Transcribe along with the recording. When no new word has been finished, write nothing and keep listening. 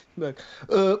Like,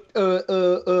 can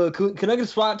I get a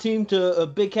SWAT team to a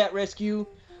Big Cat Rescue?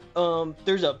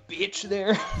 There's a bitch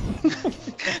there.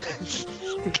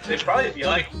 They'd probably be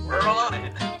like, we're on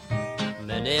it.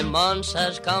 Many months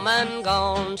has come and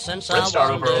gone since Red I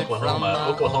Star over wandered Oklahoma,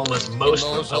 from Oklahoma's in most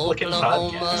those Republican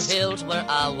Oklahoma podcast. hills where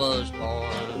I was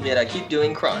born. Yet I keep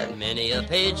doing crime. Many a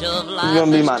page of You're life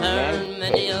gonna be has my turned, man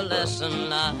many a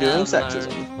lesson I doing have sexism.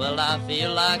 learned. Well, I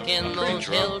feel like in those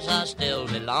hills I still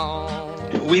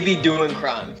belong. We be doing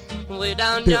crime. Way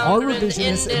down There are yonder in the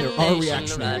revisionists and there are Indian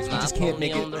Nation, reactionaries. ride We my just can't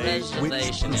make pony it on the a witness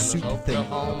reservation in pursuit those thing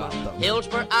Oklahoma about them. hills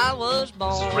where I was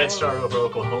born. This is Red Star over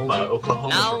Oklahoma,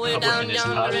 Oklahoma's Now way down Republicanist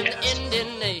yonder in the podcast.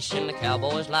 Indian Nation, the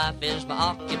cowboy's life is my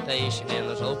occupation in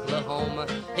those Oklahoma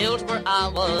hills where I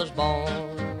was born.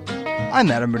 I'm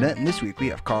Adam Burnett, and this week we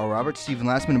have Carl Roberts, Stephen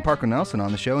Lastman, and Parker Nelson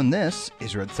on the show, and this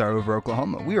is Red Star Over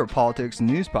Oklahoma. We are a politics and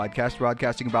news podcast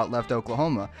broadcasting about left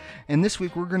Oklahoma, and this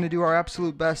week we're going to do our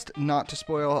absolute best not to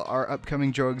spoil our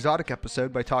upcoming Joe Exotic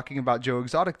episode by talking about Joe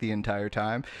Exotic the entire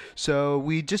time. So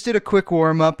we just did a quick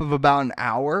warm-up of about an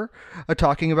hour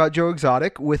talking about Joe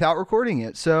Exotic without recording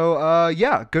it. So,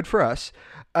 yeah, good for us.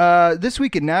 This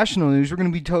week in national news, we're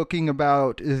going to be talking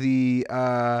about the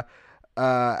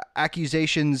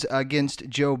accusations against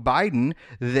Joe Biden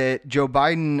that Joe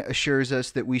Biden assures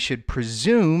us that we should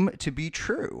presume to be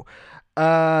true.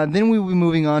 Then we will be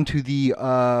moving on to the,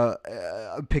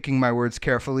 picking my words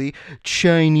carefully,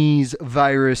 Chinese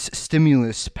virus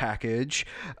stimulus package,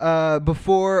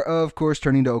 before, of course,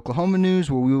 turning to Oklahoma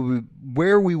news,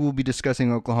 where we will be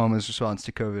discussing Oklahoma's response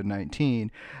to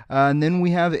COVID-19. And then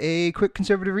we have a quick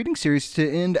conservative reading series to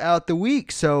end out the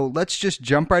week. So let's just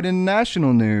jump right into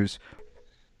national news.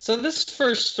 So this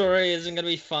first story isn't going to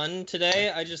be fun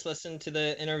today. I just listened to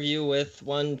the interview with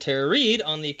one Tara Reid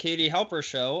on the Katie Halper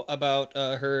show about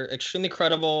her extremely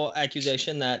credible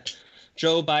accusation that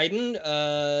Joe Biden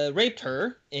raped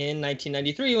her in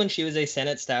 1993 when she was a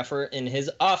Senate staffer in his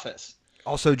office.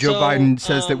 Also, Joe Biden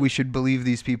says that we should believe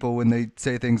these people when they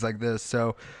say things like this.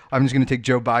 So I'm just going to take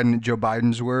Joe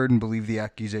Biden's word and believe the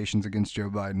accusations against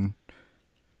Joe Biden.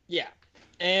 Yeah.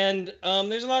 And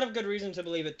there's a lot of good reason to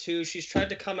believe it too. She's tried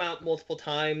to come out multiple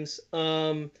times.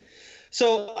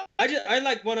 So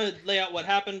I want to lay out what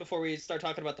happened before we start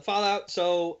talking about the fallout.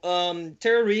 So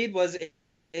Tara Reid was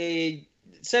a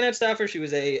Senate staffer. She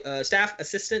was a staff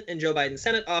assistant in Joe Biden's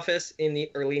Senate office in the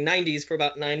early 90s for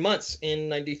about 9 months in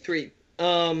 93.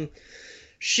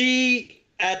 She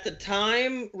at the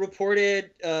time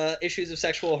reported issues of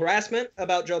sexual harassment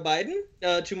about Joe Biden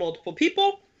to multiple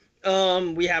people.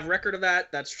 We have record of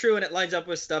that. That's true. And it lines up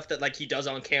with stuff that like he does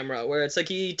on camera where it's like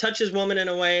he touches women in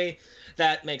a way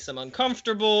that makes them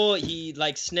uncomfortable. He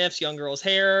like sniffs young girls'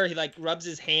 hair. He like rubs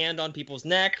his hand on people's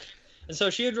neck. And so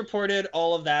she had reported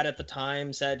all of that at the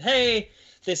time, said, hey,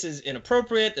 this is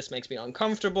inappropriate. This makes me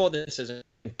uncomfortable. This isn't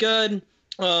good.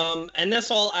 And this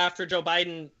all after Joe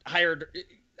Biden hired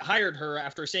her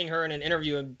after seeing her in an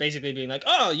interview and basically being like,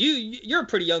 oh, you're a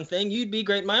pretty young thing. You'd be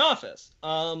great in my office.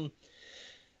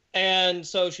 And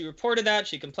so she reported that.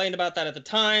 She complained about that at the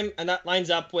time. And that lines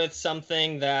up with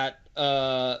something that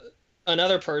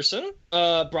another person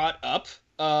brought up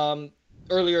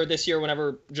earlier this year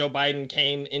whenever Joe Biden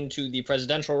came into the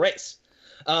presidential race,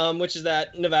 which is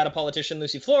that Nevada politician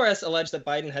Lucy Flores alleged that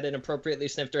Biden had inappropriately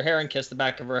sniffed her hair and kissed the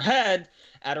back of her head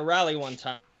at a rally one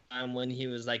time when he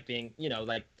was like being,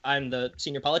 like, I'm the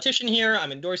senior politician here.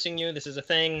 I'm endorsing you. This is a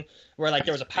thing where like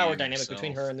there was a power dynamic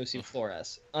between her and Lucy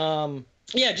Flores.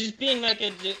 Yeah, just being like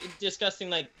a disgusting,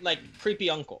 like creepy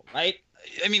uncle, right?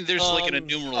 I mean, there's like an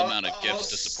innumerable amount of gifts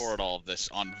to support all of this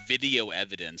on video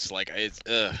evidence. Like, it's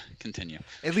continue.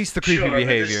 At least the creepy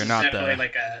behavior, not the.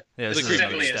 Like this is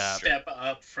definitely a step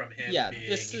up from him. Yeah, being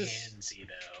this is.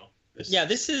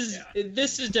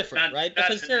 This is different, right?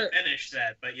 Not to diminish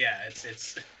that, but yeah, it's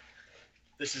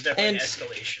this is definitely an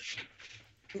escalation.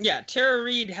 Yeah, Tara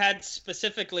Reid had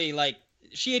specifically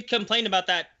she had complained about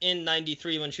that in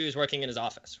 93 when she was working in his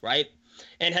office, right?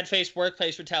 And had faced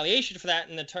workplace retaliation for that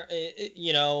in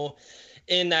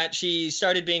that she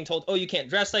started being told, oh, you can't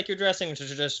dress like you're dressing, which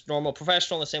is just normal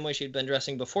professional, the same way she'd been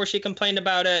dressing before she complained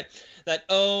about it. That,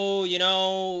 oh,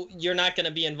 you're not going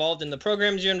to be involved in the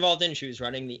programs you're involved in. She was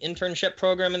running the internship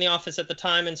program in the office at the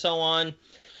time and so on.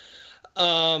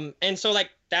 And so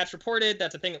that's reported.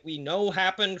 That's a thing that we know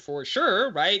happened for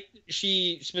sure, right?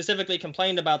 She specifically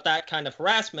complained about that kind of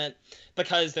harassment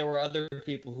because there were other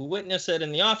people who witnessed it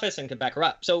in the office and could back her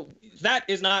up. So that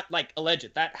is not alleged.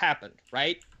 That happened,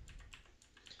 right?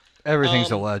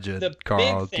 Everything's alleged,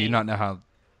 Carl. Do you not know how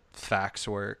facts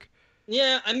work?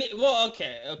 Yeah, I mean, well,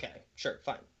 okay, sure,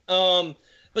 fine.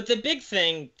 But the big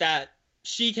thing that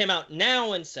she came out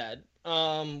now and said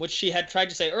which she had tried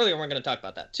to say earlier, and we're going to talk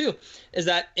about that too, is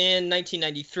that in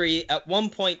 1993, at one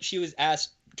point, she was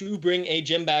asked to bring a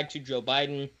gym bag to Joe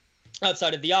Biden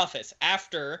outside of the office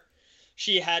after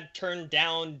she had turned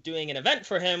down doing an event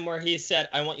for him where he said,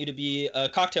 I want you to be a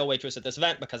cocktail waitress at this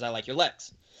event because I like your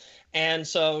legs. And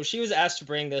so she was asked to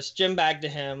bring this gym bag to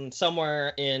him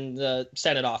somewhere in the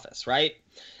Senate office, right?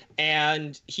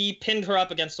 And he pinned her up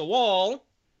against a wall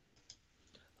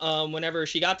whenever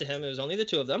she got to him. It was only the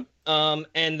two of them.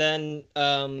 And then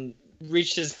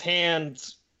reached his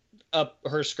hands up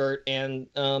her skirt and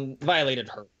violated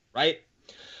her, right?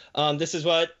 This is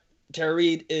what Tara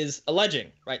Reade is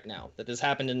alleging right now, that this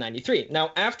happened in 93.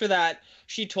 Now, after that,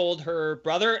 she told her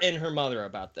brother and her mother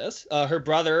about this. Her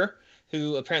brother,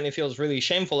 who apparently feels really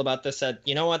shameful about this, said,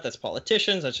 you know what, that's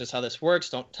politicians. That's just how this works.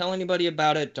 Don't tell anybody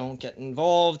about it. Don't get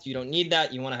involved. You don't need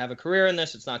that. You want to have a career in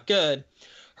this. It's not good.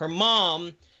 Her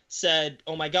mom said,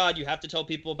 oh my God, you have to tell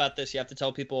people about this. You have to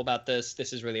tell people about this.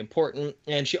 This is really important.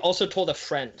 And she also told a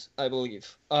friend, I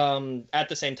believe, at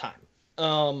the same time.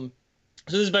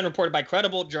 So this has been reported by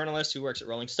credible journalists who works at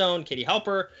Rolling Stone. Katie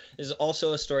Halper is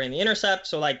also a story in The Intercept.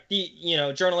 So like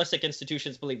journalistic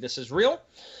institutions believe this is real,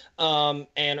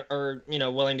 and are,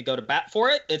 willing to go to bat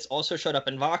for it. It's also showed up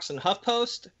in Vox and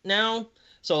HuffPost now.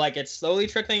 So like it's slowly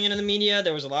trickling into the media.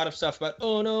 There was a lot of stuff about,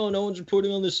 oh no one's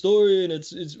reporting on this story, and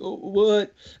it's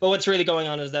what? But what's really going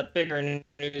on is that bigger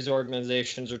news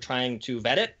organizations are trying to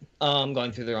vet it,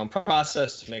 going through their own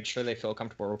process to make sure they feel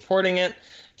comfortable reporting it.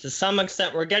 To some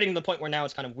extent, we're getting to the point where now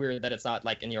it's kind of weird that it's not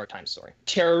like a New York Times story.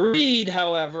 Tara Reade,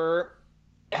 however,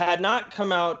 had not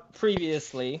come out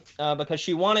previously because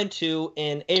she wanted to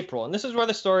in April. And this is where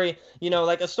the story,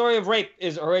 like a story of rape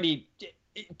is already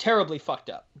terribly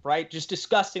fucked up, right? Just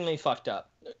disgustingly fucked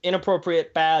up.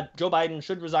 Inappropriate, bad. Joe Biden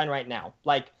should resign right now.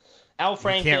 Like Al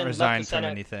Franken he can't resign left the Senate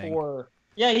from anything.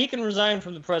 Yeah, he can resign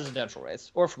from the presidential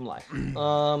race or from life.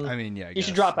 He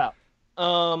should drop out.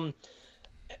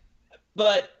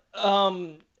 But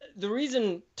the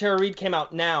reason Tara Reade came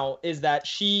out now is that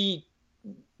she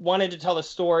wanted to tell the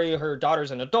story. Her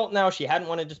daughter's an adult now. She hadn't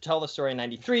wanted to tell the story in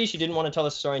 93. She didn't want to tell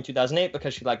the story in 2008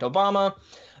 because she liked Obama.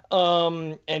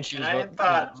 And she was. I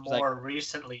thought more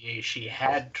recently she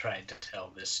had tried to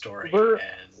tell this story.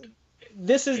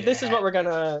 This is what we're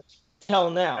gonna tell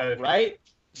now, okay. Right?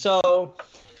 So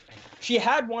she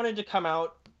had wanted to come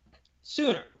out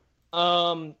sooner.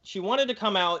 She wanted to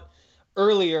come out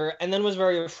earlier, and then was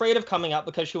very afraid of coming out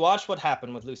because she watched what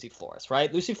happened with Lucy Flores,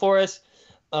 right? Lucy Flores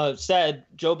said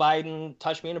Joe Biden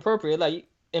touched me inappropriately,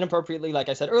 like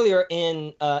I said earlier,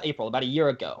 in April, about a year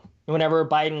ago, whenever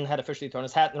Biden had officially thrown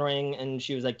his hat in the ring. And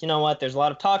she was like, you know what, there's a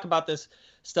lot of talk about this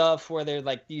stuff where there's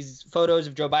like these photos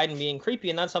of Joe Biden being creepy,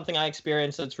 and that's something I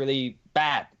experienced that's really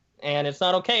bad. And it's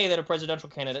not okay that a presidential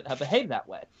candidate have behaved that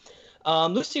way.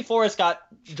 Lucy Flores got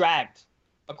dragged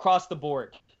across the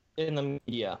board in the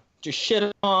media. Just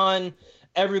shit on.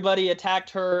 Everybody attacked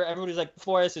her. Everybody's like,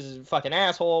 Flores is a fucking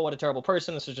asshole. What a terrible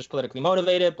person. This is just politically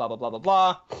motivated. Blah, blah, blah, blah,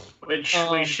 blah. Which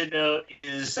we should know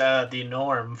is the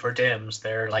norm for Dems.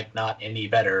 They're like not any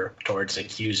better towards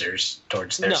accusers,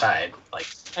 towards their side. Like,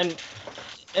 and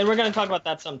we're going to talk about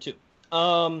that some too.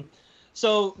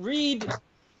 So Reade,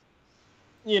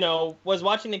 was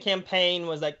watching the campaign,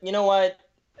 was like, you know what?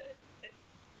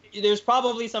 There's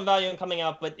probably some value in coming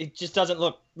out, but it just doesn't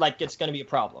look like it's going to be a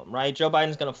problem, right? Joe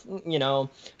Biden's going to,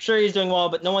 sure, he's doing well,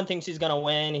 but no one thinks he's going to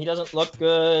win. He doesn't look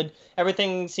good.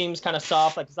 Everything seems kind of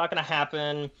soft, like it's not going to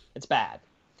happen. It's bad.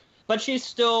 But she's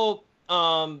still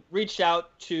reached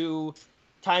out to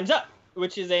Time's Up,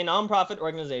 which is a nonprofit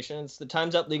organization. It's the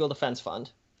Time's Up Legal Defense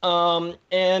Fund.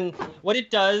 And what it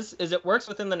does is it works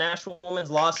within the National Women's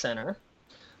Law Center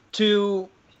to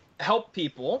help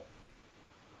people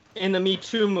in the Me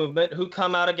Too movement who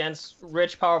come out against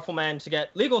rich, powerful men to get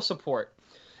legal support,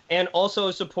 and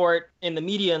also support in the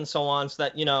media and so on, so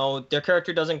that, their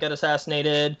character doesn't get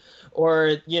assassinated,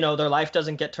 or, their life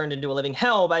doesn't get turned into a living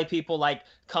hell by people like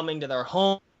coming to their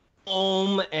home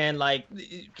and like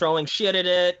throwing shit at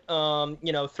it,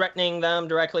 threatening them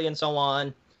directly and so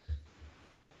on.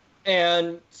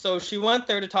 And so she went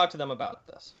there to talk to them about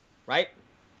this, right?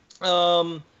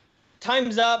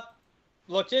 Time's Up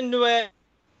looked into it,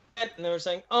 and they were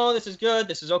saying, oh, this is good,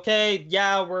 this is okay,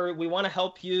 yeah, we want to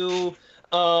help you,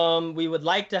 we would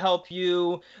like to help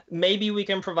you, maybe we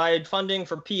can provide funding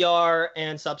for PR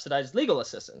and subsidized legal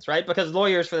assistance, right? Because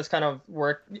lawyers for this kind of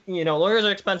work, lawyers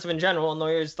are expensive in general, and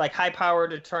lawyers, like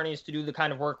high-powered attorneys to do the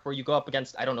kind of work where you go up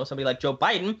against, I don't know, somebody like Joe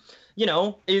Biden,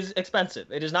 is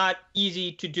expensive. It is not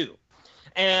easy to do.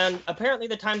 And apparently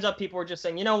the Time's Up people were just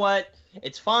saying, you know what,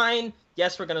 it's fine.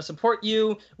 Yes, we're going to support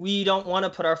you. We don't want to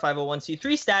put our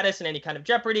 501c3 status in any kind of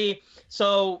jeopardy.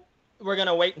 So we're going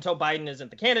to wait until Biden isn't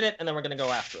the candidate, and then we're going to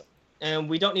go after him. And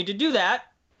we don't need to do that.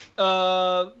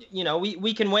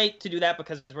 We can wait to do that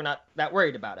because we're not that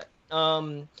worried about it.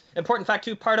 Important fact,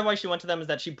 too, part of why she went to them is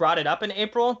that she brought it up in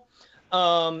April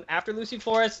after Lucy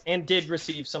Flores and did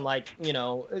receive some,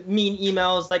 mean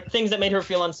emails, things that made her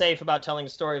feel unsafe about telling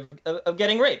the story of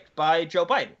getting raped by Joe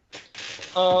Biden.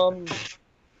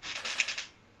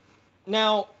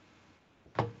 Now,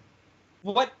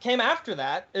 what came after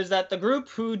that is that the group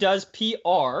who does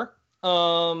PR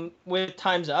with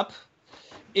Time's Up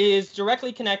is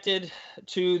directly connected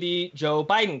to the Joe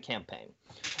Biden campaign.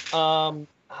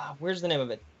 Where's the name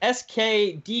of it?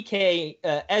 SKD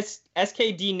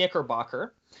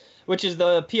Knickerbocker, which is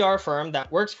the PR firm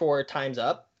that works for Time's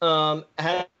Up,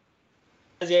 has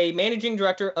a managing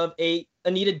director of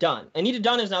Anita Dunn. Anita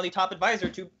Dunn is now the top advisor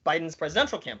to Biden's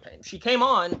presidential campaign. She came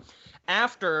on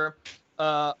after,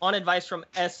 on advice from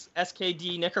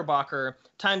SKD Knickerbocker,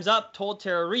 Time's Up told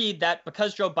Tara Reade that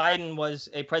because Joe Biden was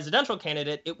a presidential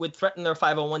candidate, it would threaten their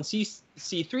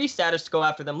 501c3 status to go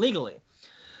after them legally.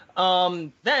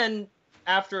 Then,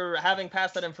 after having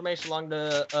passed that information along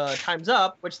to Time's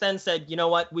Up, which then said, you know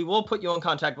what, we will put you in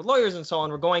contact with lawyers and so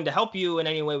on. We're going to help you in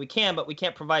any way we can, but we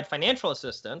can't provide financial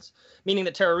assistance, meaning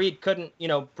that Tara Reade couldn't,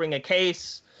 bring a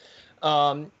case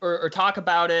or talk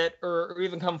about it or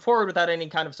even come forward without any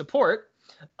kind of support.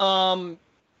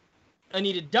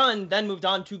 Anita Dunn then moved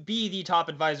on to be the top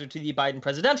advisor to the Biden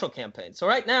presidential campaign. So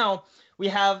right now we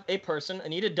have a person,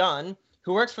 Anita Dunn,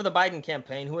 who works for the Biden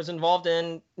campaign, who is involved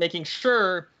in making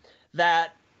sure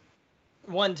that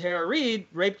one Tara Reade,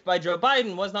 raped by Joe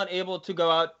Biden, was not able to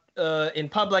go out in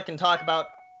public and talk about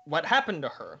what happened to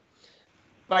her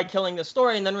by killing the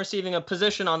story and then receiving a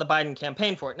position on the Biden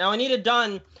campaign for it. Now, Anita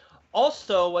Dunn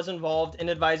also was involved in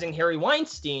advising Harvey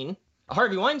Weinstein,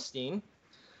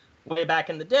 way back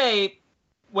in the day,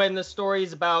 when the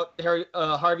stories about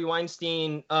Harvey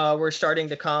Weinstein were starting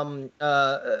to come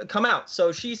out.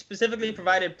 So she specifically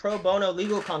provided pro bono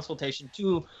legal consultation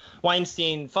to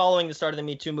Weinstein following the start of the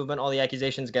Me Too movement, all the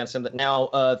accusations against him that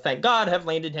now, thank God, have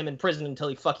landed him in prison until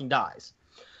he fucking dies.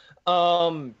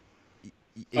 Of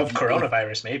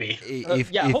coronavirus, maybe.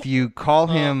 If you call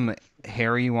him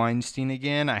Harry Weinstein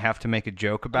again, I have to make a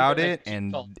joke about it,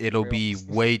 and it'll be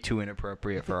way too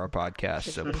inappropriate for our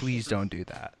podcast, so please don't do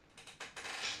that.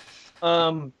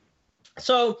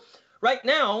 So right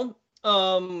now,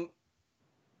 no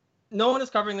one is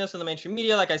covering this in the mainstream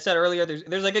media. Like I said earlier,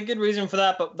 there's a good reason for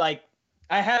that, but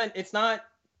I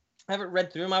haven't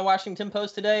read through my Washington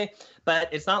Post today, but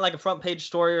it's not like a front page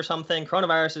story or something.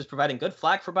 Coronavirus is providing good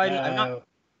flack for Biden.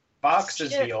 Vox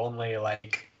is the only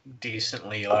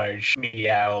decently large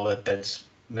media outlet that's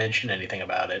mentioned anything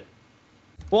about it.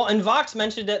 Well, and Vox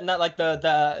mentioned it in that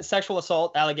the sexual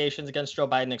assault allegations against Joe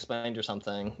Biden explained or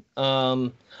something.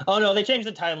 Oh no, they changed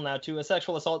the title now to a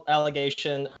sexual assault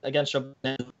allegation against Joe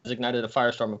Biden has ignited a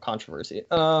firestorm of controversy.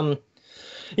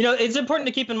 It's important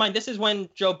to keep in mind this is when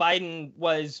Joe Biden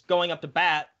was going up to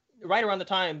bat right around the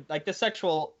time this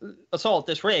sexual assault,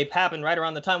 this rape happened right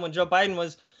around the time when Joe Biden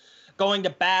was going to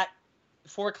bat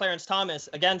for Clarence Thomas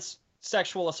against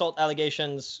sexual assault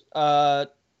allegations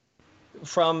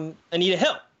from Anita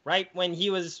Hill, right? When he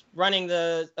was running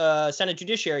the Senate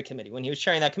Judiciary Committee, when he was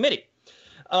chairing that committee.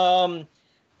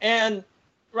 And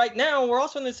right now, we're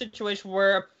also in this situation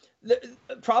where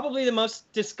probably the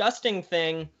most disgusting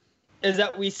thing is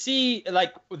that we see,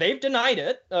 they've denied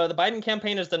it. The Biden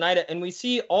campaign has denied it. And we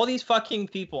see all these fucking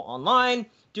people online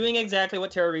doing exactly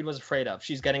what Tara Reade was afraid of.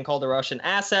 She's getting called a Russian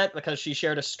asset because she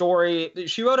shared a story.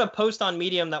 She wrote a post on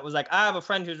Medium that was I have a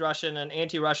friend who's Russian and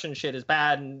anti-Russian shit is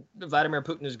bad and Vladimir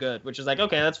Putin is good, which is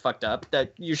okay, that's fucked up.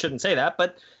 That you shouldn't say that,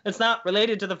 but it's not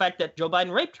related to the fact that Joe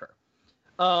Biden raped her.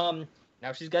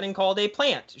 Now she's getting called a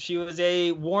plant. She was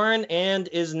a Warren and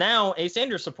is now a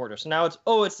Sanders supporter. So now it's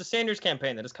the Sanders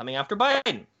campaign that is coming after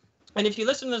Biden. And if you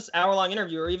listen to this hour-long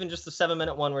interview, or even just the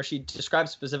 7-minute one where she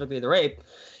describes specifically the rape,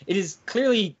 it is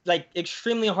clearly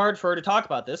extremely hard for her to talk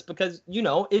about this because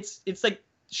it's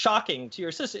shocking to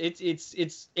your sister.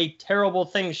 It's a terrible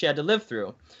thing she had to live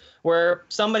through, where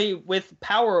somebody with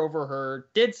power over her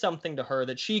did something to her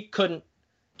that she couldn't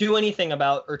do anything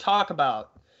about or talk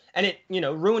about, and it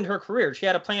ruined her career. She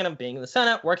had a plan of being in the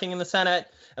Senate, working in the Senate,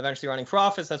 eventually running for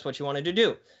office. That's what she wanted to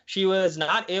do. She was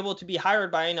not able to be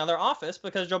hired by another office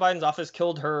because Joe Biden's office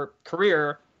killed her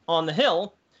career on the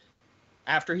Hill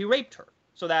after he raped her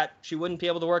so that she wouldn't be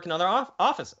able to work in other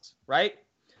offices, right?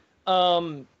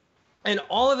 And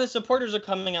all of his supporters are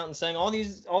coming out and saying, all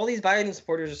these Biden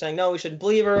supporters are saying, no, we shouldn't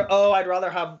believe her. Oh, I'd rather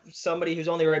have somebody who's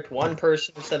only raped one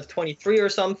person instead of 23 or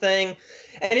something.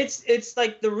 And it's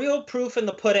like the real proof in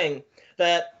the pudding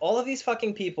that all of these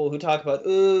fucking people who talk about,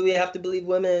 oh, we have to believe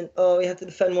women, oh, we have to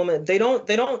defend women, they don't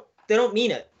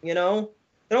mean it, you know?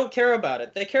 They don't care about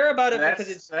it. They care about it because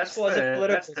it's useful as a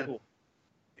political tool.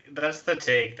 That's the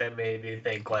take that made me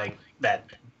think like that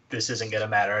this isn't going to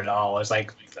matter at all. It's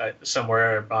like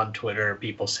somewhere on Twitter,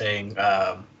 people saying,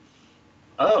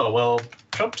 oh, well,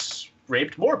 Trump's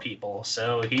raped more people.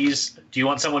 So do you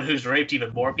want someone who's raped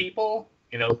even more people?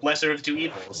 You know, lesser of two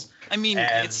evils. I mean,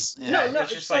 it's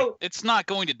just like, it's not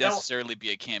going to necessarily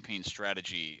be a campaign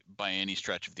strategy by any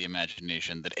stretch of the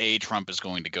imagination that A, Trump is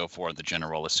going to go for the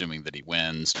general, assuming that he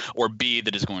wins, or B,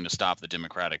 that is going to stop the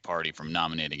Democratic Party from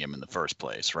nominating him in the first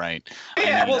place, right?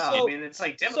 Yeah, I mean, it's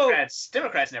like Democrats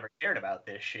never cared about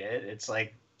this shit. It's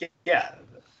like, yeah.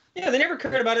 Yeah, they never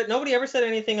cared about it. Nobody ever said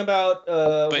anything about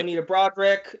Juanita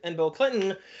Broaddrick and Bill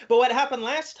Clinton. But what happened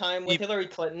last time with Hillary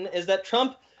Clinton is that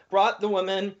Trump brought the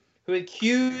woman who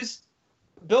accused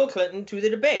Bill Clinton to the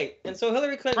debate. And so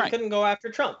Hillary Clinton couldn't go after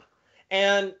Trump.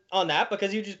 And on that,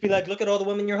 because you'd just be like, look at all the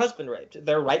women your husband raped.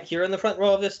 They're right here in the front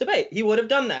row of this debate. He would have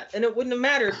done that. And it wouldn't have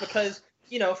mattered because,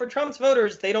 you know, for Trump's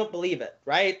voters, they don't believe it,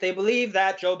 right? They believe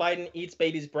that Joe Biden eats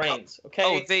babies' brains, okay?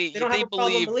 Oh, they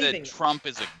believe that Trump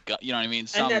is you know what I mean?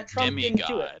 Some and that Trump demigod. didn't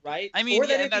do it, right? I mean, or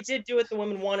that if he did do it, the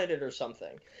women wanted it or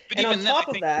something. But and even on then, top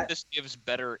I think of that, this gives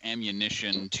better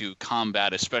ammunition to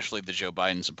combat, especially the Joe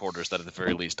Biden supporters that, at the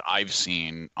very least, I've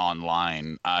seen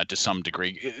online to some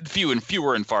degree,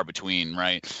 fewer and far between,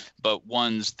 right? But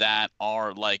ones that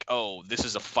are like, oh, this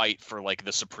is a fight for like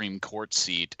the Supreme Court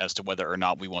seat as to whether or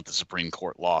not we want the Supreme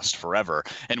Court lost forever.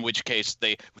 In which case,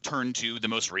 they turn to the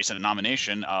most recent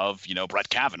nomination of, you know, Brett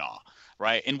Kavanaugh.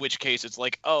 Right. In which case it's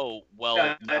like, oh,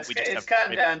 well, it's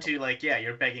gotten down to like, yeah,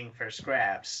 you're begging for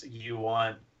scraps. You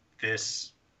want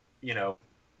this, you know,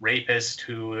 rapist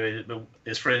who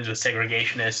is friends with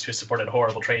segregationists who supported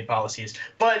horrible trade policies.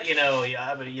 But,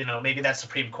 maybe that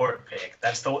Supreme Court pick.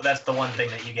 That's the one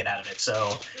thing that you get out of it.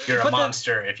 So you're a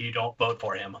monster if you don't vote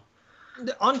for him.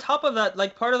 On top of that,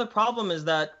 like, part of the problem is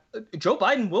that Joe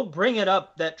Biden will bring it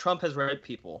up that Trump has raped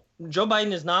people. Joe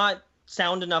Biden is not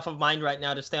sound enough of mind right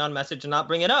now to stay on message and not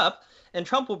bring it up, and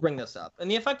Trump will bring this up. And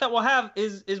the effect that will have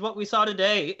is what we saw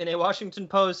today in a Washington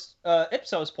Post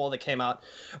Ipsos poll that came out,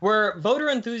 where voter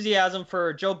enthusiasm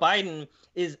for Joe Biden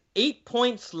is 8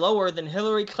 points lower than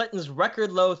Hillary Clinton's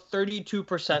record low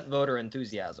 32% voter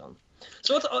enthusiasm.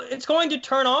 So it's going to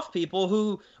turn off people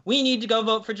who we need to go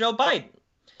vote for Joe Biden.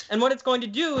 And what it's going to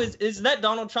do is let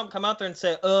Donald Trump come out there and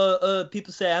say,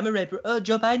 people say I'm a raper.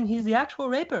 Joe Biden, he's the actual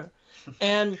raper.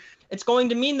 And it's going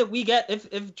to mean that we get,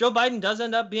 if Joe Biden does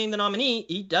end up being the nominee,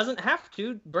 he doesn't have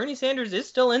to. Bernie Sanders is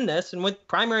still in this, and with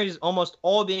primaries almost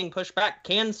all being pushed back,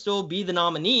 can still be the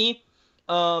nominee.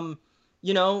 We're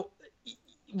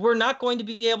not going to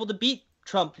be able to beat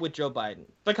Trump with Joe Biden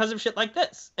because of shit like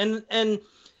this. And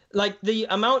like the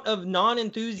amount of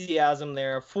non-enthusiasm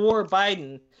there for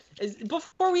Biden is,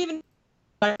 before we even,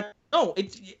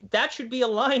 that should be a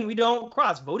line we don't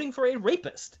cross. Voting for a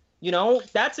rapist. You know,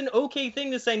 that's an okay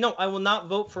thing to say, no, I will not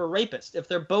vote for a rapist. If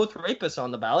they're both rapists on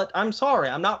the ballot, I'm sorry,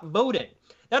 I'm not voting.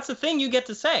 That's the thing you get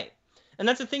to say. And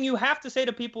that's the thing you have to say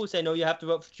to people who say, no, you have to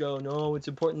vote for Joe. No, it's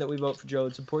important that we vote for Joe.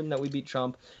 It's important that we beat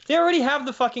Trump. They already have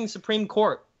the fucking Supreme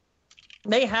Court.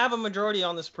 They have a majority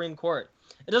on the Supreme Court.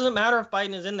 It doesn't matter if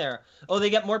Biden is in there. Oh, they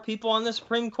get more people on the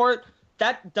Supreme Court?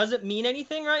 That doesn't mean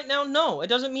anything right now? No, it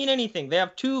doesn't mean anything. They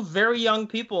have two very young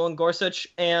people in Gorsuch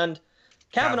and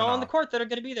Kavanaugh on the court that are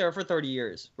going to be there for 30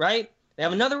 years, right? They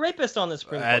have another rapist on the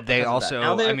Supreme Court. They also,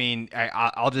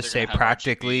 I'll just say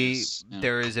practically,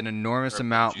 there is an enormous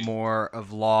amount more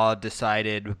of law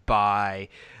decided by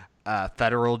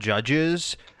federal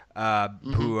judges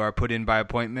who are put in by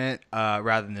appointment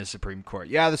rather than the Supreme Court.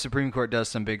 Yeah, the Supreme Court does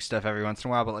some big stuff every once in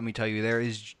a while, but let me tell you, there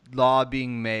is law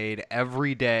being made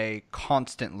every day,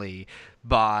 constantly,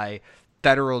 by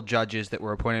federal judges that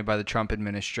were appointed by the Trump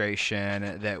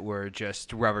administration that were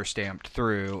just rubber stamped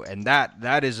through, and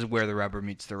that is where the rubber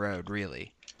meets the road,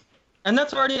 really. And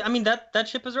that's already, that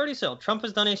ship has already sailed. Trump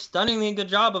has done a stunningly good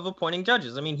job of appointing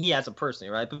judges. He hasn't personally,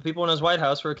 right? But people in his White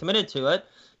House who are committed to it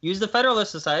use the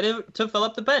Federalist Society to fill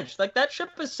up the bench. Like, that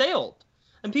ship has sailed.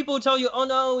 And people who tell you, oh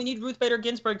no, we need Ruth Bader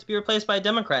Ginsburg to be replaced by a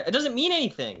Democrat. It doesn't mean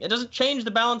anything. It doesn't change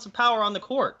the balance of power on the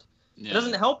court. Yeah. It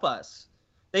doesn't help us.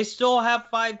 They still have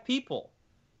 5 people.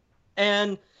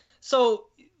 And so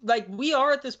like, we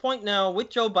are at this point now with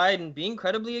Joe Biden being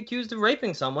credibly accused of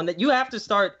raping someone that you have to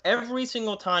start every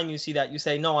single time you see that. You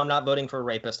say, no, I'm not voting for a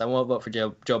rapist. I won't vote for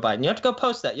Joe Biden. You have to go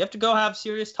post that. You have to go have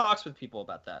serious talks with people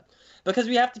about that, because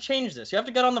we have to change this. You have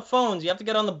to get on the phones. You have to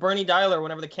get on the Bernie dialer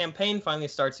whenever the campaign finally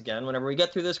starts again, whenever we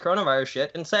get through this coronavirus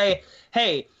shit, and say,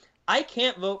 hey, I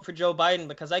can't vote for Joe Biden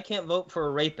because I can't vote for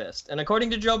a rapist. And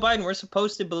according to Joe Biden, we're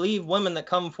supposed to believe women that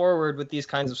come forward with these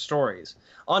kinds of stories.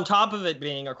 On top of it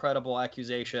being a credible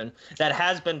accusation that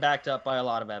has been backed up by a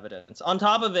lot of evidence. On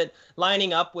top of it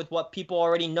lining up with what people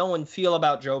already know and feel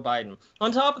about Joe Biden.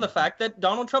 On top of the fact that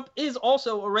Donald Trump is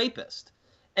also a rapist.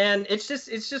 And it's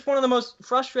just one of the most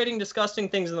frustrating, disgusting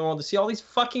things in the world to see all these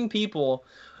fucking people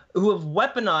who have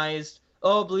weaponized,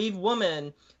 believe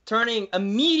women,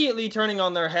 immediately turning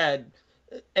on their head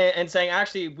and saying,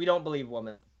 actually, we don't believe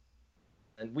women.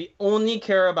 And we only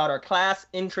care about our class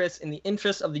interests and the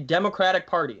interests of the Democratic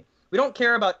Party. We don't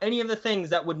care about any of the things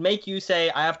that would make you say,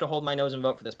 I have to hold my nose and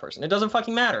vote for this person. It doesn't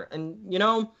fucking matter. And, you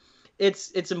know,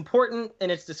 it's important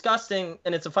and it's disgusting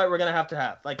and it's a fight we're going to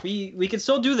have. Like, we can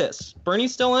still do this.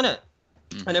 Bernie's still in it.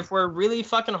 Mm-hmm. And if we're really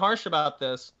fucking harsh about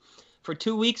this for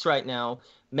 2 weeks right now,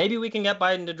 maybe we can get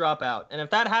Biden to drop out. And if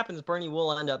that happens, Bernie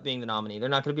will end up being the nominee. They're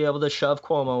not going to be able to shove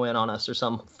Cuomo in on us or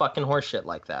some fucking horseshit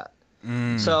like that.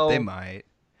 So they might.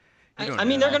 I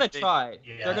mean, they're going to try.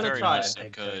 Yeah, they're going to try.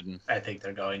 I think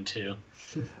they're going to.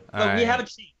 But we have a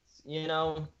chance, you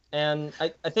know? And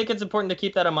I think it's important to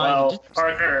keep that in mind.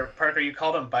 Well, Parker, you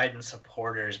call them Biden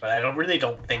supporters, but I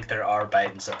don't think there are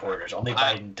Biden supporters. Only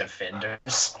Biden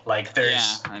defenders. Like,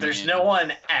 there's no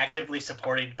one actively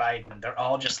supporting Biden. They're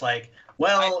all just like,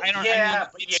 well,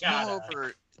 it's more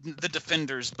over the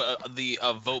defenders, but the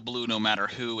vote blue no matter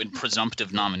who, and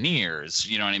presumptive nomineers.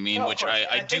 You know what I mean? Which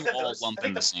I do all lump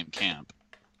in the same camp.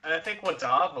 And I think what's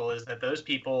awful is that those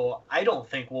people, I don't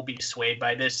think will be swayed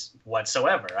by this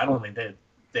whatsoever. I don't think that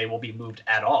they will be moved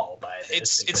at all by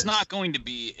this. It's not going to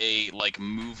be a like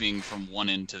moving from one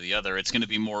end to the other. It's going to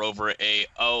be more over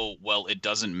it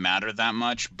doesn't matter that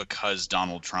much because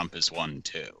Donald Trump is one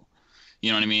too. You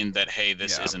know what I mean? That, hey,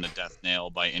 this isn't a death nail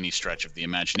by any stretch of the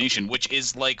imagination, which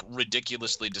is like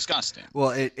ridiculously disgusting.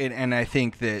 Well, and I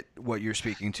think that what you're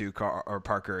speaking to,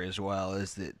 Parker, as well,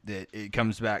 is that it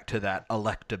comes back to that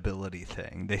electability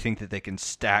thing. They think that they can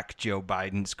stack Joe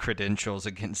Biden's credentials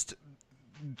against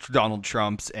Donald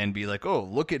Trump's and be like, oh,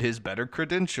 look at his better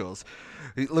credentials.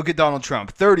 Look at Donald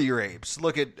Trump, 30 rapes.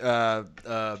 Look at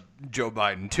Joe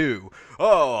Biden, 2.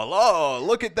 Oh,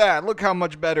 look at that. Look how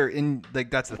much better. In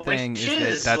like that's the thing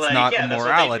is that's like, not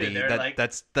morality.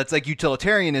 That's like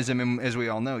utilitarianism, and as we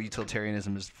all know,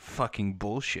 utilitarianism is fucking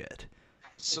bullshit.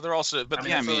 So they're also, but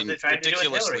they're trying to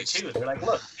do with Hillary too. They're like,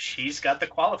 look, she's got the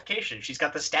qualifications, she's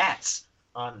got the stats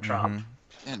on Trump.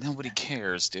 Yeah, nobody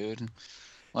cares, dude.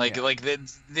 Like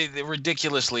they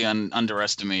ridiculously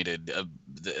underestimated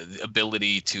the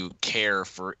ability to care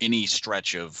for any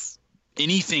stretch of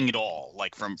anything at all,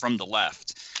 like from the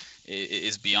left,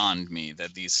 is beyond me.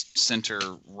 That these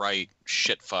center-right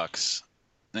shit fucks.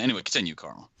 Anyway, continue,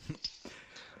 Carl.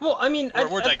 Well, I mean,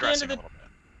 we're digressing a little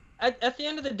bit. At the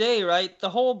end of the day, right, the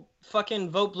whole fucking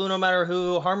vote blue no matter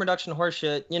who, harm reduction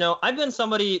horseshit, you know, I've been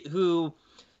somebody who...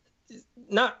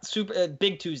 Not super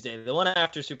Big Tuesday, the one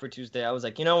after Super Tuesday, I was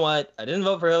like, you know what? I didn't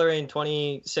vote for Hillary in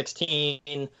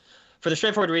 2016 for the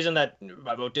straightforward reason that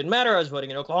my vote didn't matter. I was voting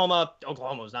in Oklahoma.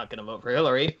 Oklahoma was not going to vote for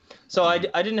Hillary. So I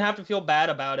didn't have to feel bad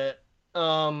about it.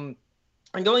 And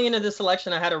going into this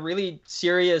election, I had a really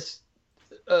serious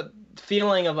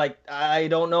feeling of like, I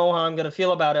don't know how I'm going to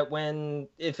feel about it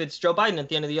if it's Joe Biden at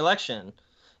the end of the election.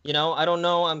 You know, I don't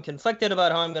know. I'm conflicted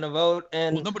about how I'm going to vote.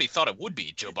 And nobody thought it would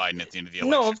be Joe Biden at the end of the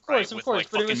election. No, of course, right? Of course. Like,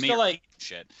 but it was still like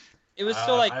shit. It was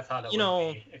still like, I thought it you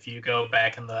know, be. If you go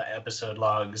back in the episode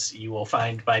logs, you will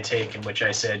find my take in which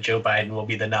I said Joe Biden will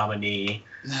be the nominee.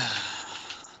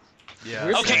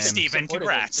 Yeah. Okay, Stephen,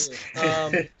 congrats.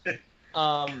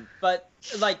 But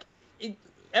like,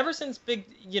 ever since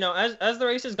as the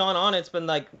race has gone on, it's been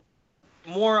like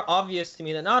more obvious to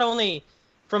me that not only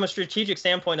from a strategic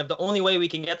standpoint of the only way we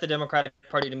can get the Democratic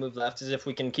Party to move left is if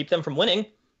we can keep them from winning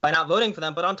by not voting for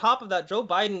them. But on top of that, Joe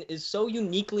Biden is so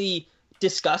uniquely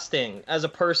disgusting as a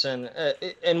person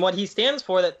and what he stands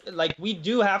for that, like, we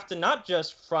do have to, not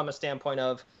just from a standpoint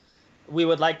of we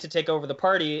would like to take over the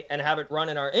party and have it run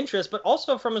in our interest, but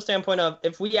also from a standpoint of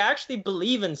if we actually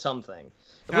believe in something,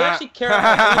 if we actually care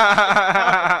about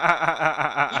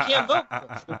it, you can't vote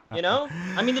for it, you know?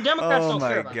 I mean, the Democrats don't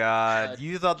care about it. Oh, my God.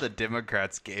 You thought the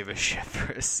Democrats gave a shit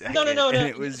for a second. No. And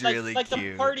it was really like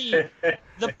cute.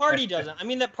 The party doesn't. I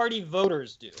mean, the party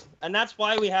voters do. And that's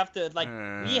why we have to, like,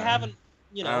 we have an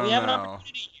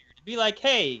opportunity here to be like,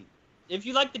 hey, if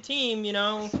you like the team, you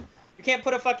can't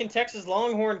put a fucking Texas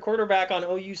Longhorn quarterback on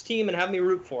OU's team and have me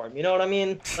root for him. You know what I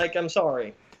mean? Like, I'm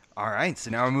sorry. All right, so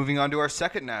now we're moving on to our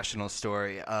second national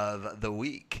story of the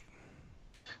week.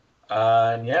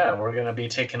 Yeah, we're going to be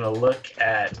taking a look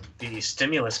at the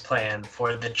stimulus plan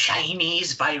for the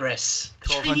Chinese virus.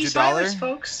 Chinese virus,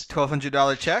 folks.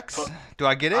 $1,200 checks. Do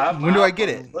I get it? I'm When do I get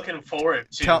it? Looking forward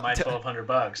to my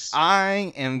 $1,200.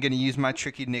 I am going to use my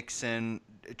Tricky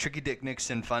Dick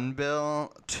Nixon fund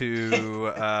bill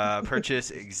to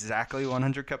purchase exactly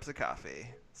 100 cups of coffee.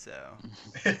 So...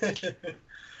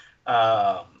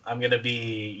 I'm going to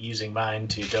be using mine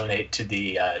to donate to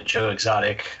the Joe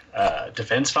Exotic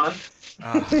Defense Fund.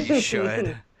 Oh, you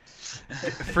should.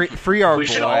 Free our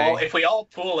boy. If we all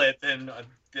pool it, then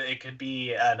it could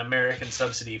be an American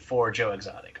subsidy for Joe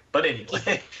Exotic. But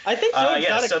anyway. I think Joe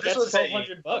Exotic so this gets was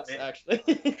 $1,200,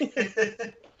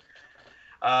 actually.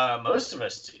 Most of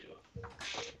us do.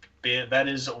 That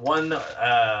is one,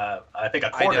 I think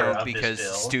a quarter of this bill. Because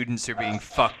students are being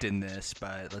fucked in this,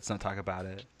 but let's not talk about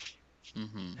it.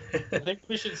 I think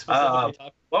we should specifically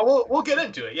talk. Well, we'll get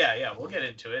into it. Yeah, we'll get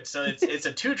into it. So it's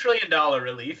a $2 trillion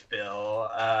relief bill,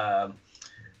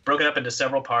 broken up into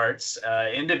several parts.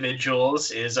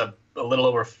 Individuals is a little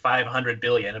over $500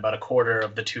 billion, about a quarter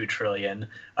of the $2 trillion.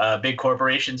 Big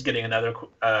corporations getting another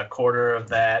quarter of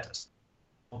that.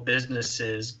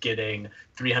 Businesses getting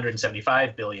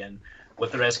 $375 billion,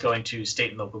 with the rest going to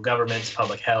state and local governments,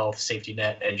 public health, safety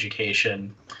net,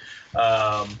 education.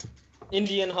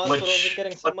 Indian hospitals are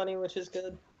getting some money, which is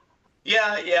good.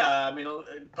 Yeah. I mean,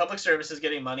 public services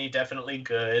getting money, definitely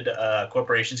good.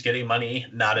 Corporations getting money,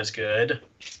 not as good.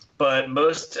 But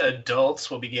most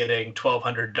adults will be getting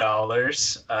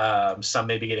 $1,200. Some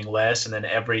may be getting less, and then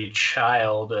every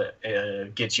child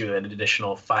gets you an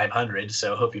additional $500.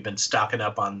 So hope you've been stocking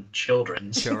up on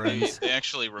children's. They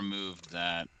actually removed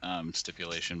that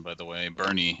stipulation, by the way.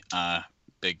 Bernie,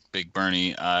 big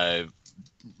Bernie,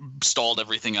 stalled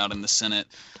everything out in the Senate.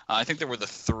 I think there were the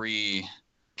three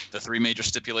major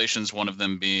stipulations, one of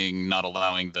them being not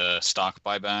allowing the stock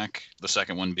buyback, the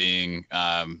second one being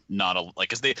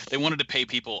because they wanted to pay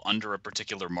people under a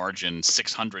particular margin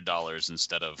 $600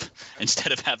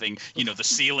 instead of having the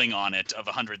ceiling on it of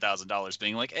 $100,000,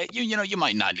 being like, hey, you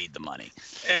might not need the money.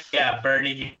 Yeah,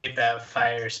 Bernie gave that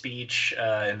fire speech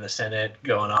in the Senate,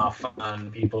 going off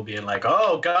on people being like,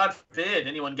 oh, God forbid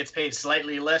anyone gets paid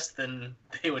slightly less than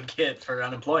they would get for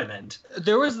unemployment.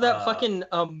 There was that fucking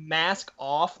mask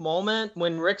off moment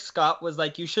when Rick Scott was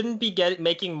like, you shouldn't be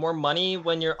making more money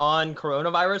when you're on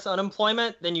coronavirus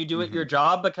unemployment than you do at your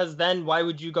job, because then why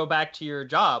would you go back to your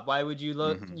job? Why would you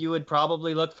look? You would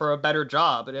probably look for a better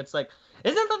job. And it's like,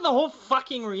 isn't that the whole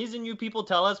fucking reason you people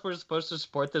tell us we're supposed to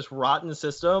support this rotten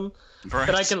system? Right.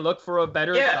 That I can look for a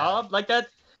better job like that?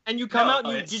 And you come out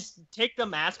and you just take the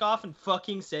mask off and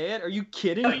fucking say it? Are you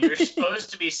kidding me? You're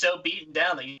supposed to be so beaten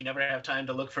down that you never have time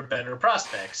to look for better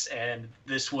prospects, and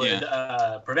this would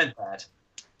prevent that.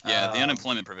 Yeah, the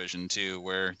unemployment provision too,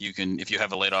 where you can, if you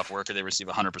have a laid off worker, they receive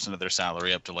 100% of their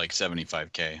salary up to like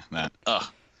 $75K.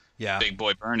 Big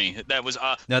boy Bernie. That was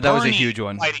that was a huge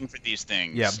one. Fighting for these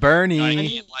things. Yeah, Bernie.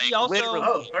 Bernie,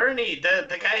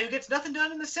 the guy who gets nothing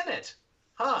done in the Senate.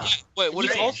 Huh. Wait,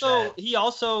 he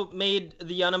also made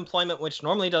the unemployment, which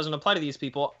normally doesn't apply to these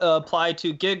people, apply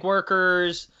to gig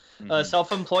workers,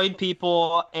 self-employed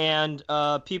people, and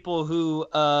people who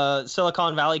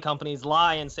Silicon Valley companies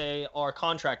lie and say are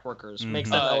contract workers. Makes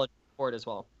them eligible for it as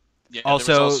well. Yeah,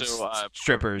 also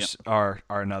strippers are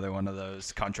another one of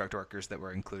those contract workers that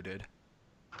were included.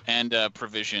 And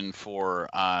provision for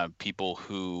people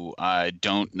who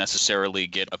don't necessarily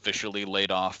get officially laid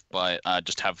off, but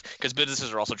just have, because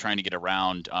businesses are also trying to get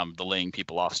around the laying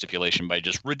people off stipulation by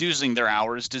just reducing their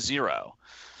hours to zero.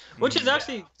 Which is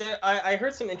actually, I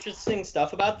heard some interesting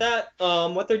stuff about that.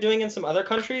 What they're doing in some other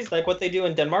countries, like what they do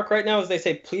in Denmark right now, is they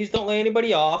say, please don't lay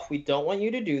anybody off. We don't want you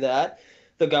to do that.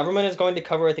 The government is going to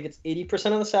cover, I think it's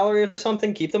 80% of the salary or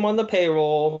something. Keep them on the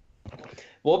payroll.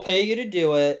 We'll pay you to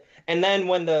do it. And then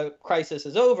when the crisis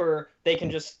is over, they can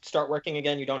just start working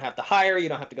again. You don't have to hire. You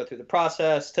don't have to go through the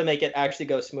process to make it actually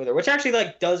go smoother, which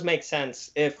actually does make sense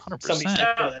if 100%. somebody.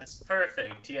 No, that's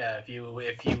perfect. Yeah, if you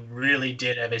really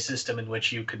did have a system in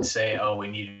which you could say, oh, we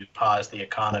need to pause the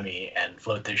economy and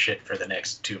float this shit for the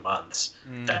next 2 months,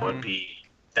 that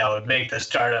would make the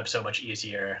startup so much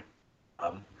easier.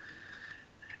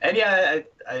 And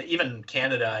even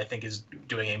Canada, I think, is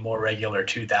doing a more regular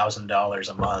 $2,000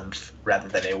 a month rather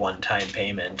than a one-time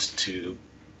payment to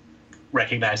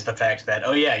recognize the fact that,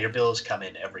 oh yeah, your bills come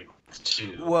in every month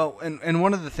too. Well, and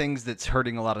one of the things that's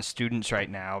hurting a lot of students right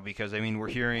now, because I mean we're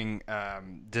hearing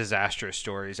disastrous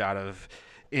stories out of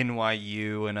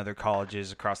NYU and other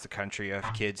colleges across the country of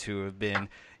kids who have been,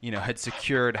 had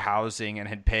secured housing and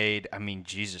had paid. I mean,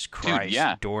 Jesus Christ, Dude,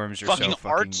 yeah. dorms are fucking so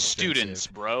fucking art expensive. students,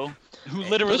 bro, who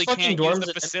literally fucking can't use dorms the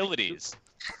at- facilities.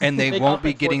 And they They won't cost be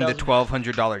like getting the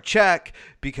 $4,000. $1,200 check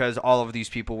because all of these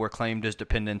people were claimed as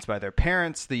dependents by their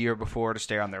parents the year before to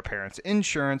stay on their parents'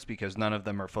 insurance because none of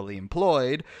them are fully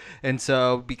employed. And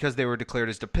so because they were declared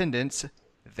as dependents,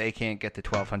 they can't get the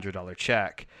 $1,200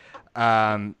 check.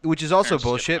 Which is also Parents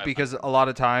bullshit get because a lot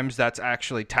of times that's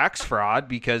actually tax fraud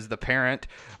because the parent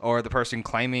or the person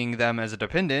claiming them as a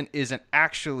dependent isn't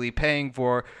actually paying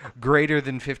for greater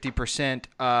than 50%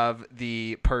 of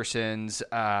the person's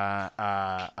of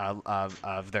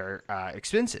their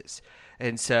expenses.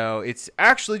 And so it's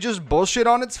actually just bullshit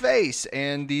on its face,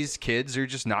 and these kids are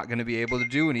just not going to be able to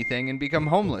do anything and become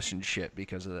homeless and shit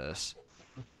because of this.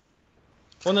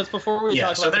 Well, that's before we Yeah,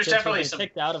 talk so about the there's kids definitely getting some-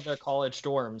 kicked out of their college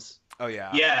dorms. Oh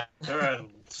yeah. Yeah, there are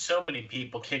so many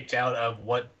people kicked out of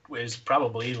what was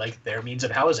probably like their means of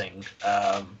housing,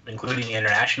 including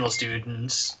international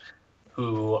students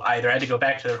who either had to go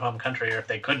back to their home country or if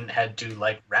they couldn't had to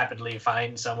like rapidly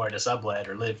find somewhere to sublet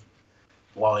or live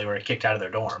while they were kicked out of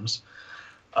their dorms.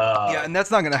 Yeah, and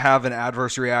that's not going to have an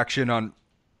adverse reaction on,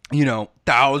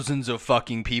 thousands of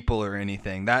fucking people or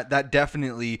anything. That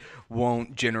definitely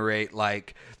won't generate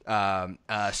like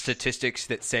statistics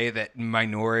that say that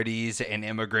minorities and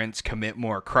immigrants commit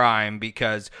more crime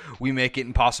because we make it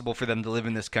impossible for them to live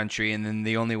in this country, and then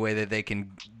the only way that they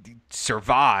can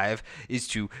survive is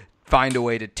to find a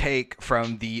way to take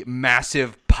from the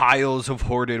massive piles of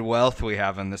hoarded wealth we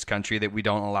have in this country that we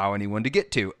don't allow anyone to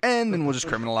get to. And then we'll just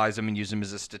criminalize them and use them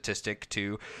as a statistic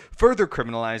to further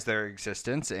criminalize their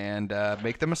existence and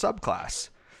make them a subclass.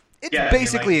 It's Yeah, I mean,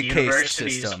 basically like, a case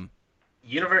universities- system.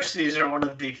 Universities are one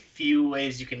of the few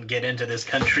ways you can get into this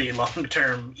country long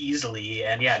term easily,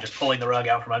 and yeah, just pulling the rug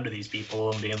out from under these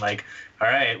people and being like, all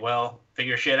right, well,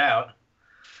 figure shit out.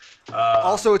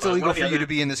 Also, it's but one illegal of the for you other to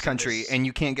be in this country, is- and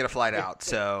you can't get a flight out.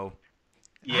 So,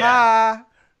 Yeah.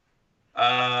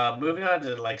 ha! Moving on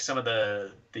to like some of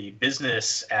the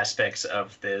business aspects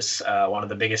of this, one of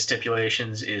the biggest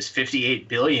stipulations is $58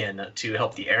 billion to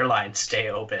help the airlines stay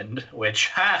open. Which,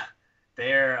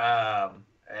 they're. I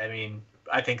mean,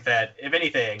 I think that if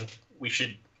anything, we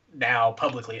should now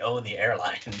publicly own the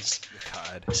airlines.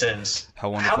 God, Since how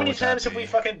wonderful how many would that times have be? we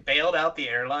fucking bailed out the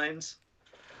airlines?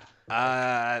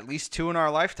 At least 2 in our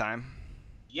lifetime.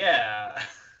 Yeah.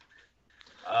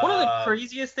 One of the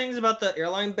craziest things about the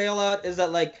airline bailout is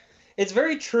that, like, it's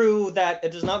very true that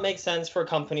it does not make sense for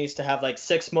companies to have like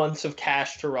 6 months of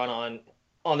cash to run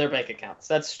on their bank accounts.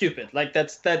 That's stupid. Like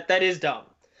that is dumb.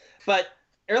 But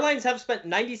airlines have spent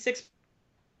 96%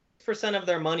 of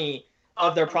their money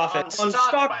of their profits on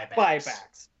stock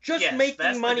buybacks. Just Yes, making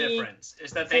that's money. The difference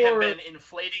is that they have for- been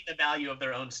inflating the value of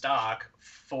their own stock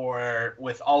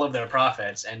with all of their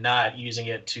profits and not using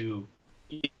it to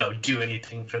do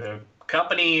anything for their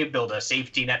company, build a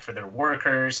safety net for their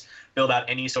workers, build out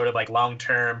any sort of like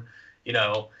long-term,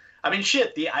 I mean,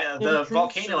 shit, the Improve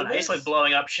volcano in service? Iceland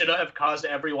blowing up should have caused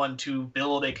everyone to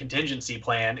build a contingency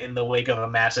plan in the wake of a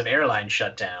massive airline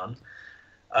shutdown.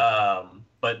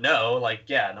 But no,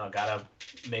 gotta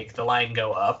make the line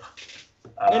go up.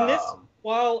 And this,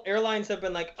 while airlines have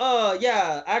been like, oh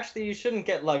yeah, actually you shouldn't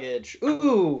get luggage.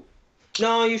 Ooh,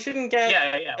 no, you shouldn't get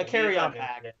a carry-on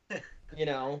bag.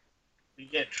 We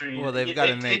get treated. Well, they've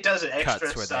gotta it make does extra cuts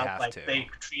where they stuff, have like to. they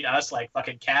treat us like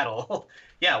fucking cattle.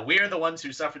 Yeah, we're the ones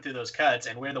who suffered through those cuts,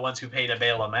 and we're the ones who pay to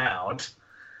bail them out.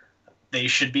 They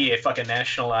should be a fucking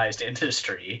nationalized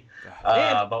industry.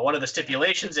 But one of the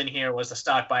stipulations in here was the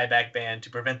stock buyback ban to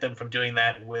prevent them from doing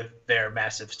that with their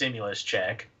massive stimulus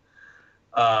check,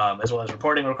 as well as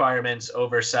reporting requirements,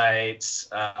 oversights,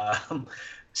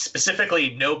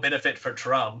 specifically no benefit for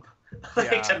Trump,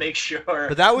 Yeah. to make sure.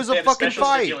 But that was a they have fucking special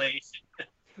fight. stipulation.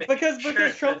 Because Sure,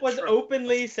 Trump was Trump-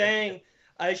 openly saying,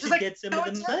 I It's should like, get some no, of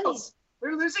the it's money. hotels.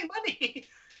 We're losing money.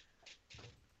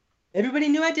 Everybody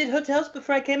knew I did hotels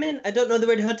before I came in. I don't know the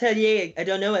word hotelier. I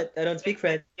don't know it. I don't speak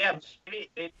French. Yeah,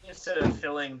 maybe instead of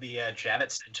filling the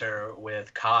Javits Center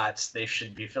with cots, they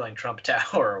should be filling Trump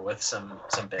Tower with some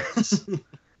beds.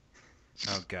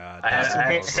 Oh God. I that's have to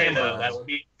horrible. say though,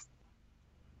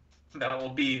 that will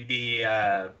be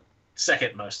the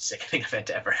second most sickening event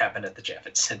to ever happen at the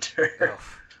Javits Center.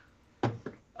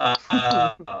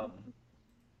 I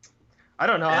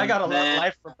don't know. I And got a lot then- of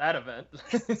life from that event.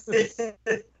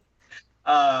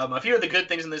 A few of the good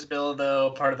things in this bill,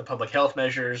 though, part of the public health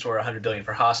measures were $100 billion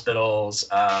for hospitals,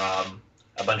 a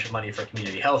bunch of money for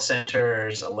community health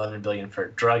centers, $11 billion for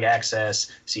drug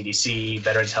access, CDC,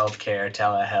 veterans health care,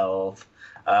 telehealth,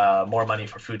 more money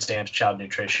for food stamps, child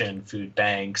nutrition, food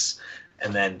banks,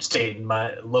 and then state and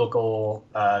local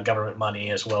government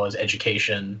money, as well as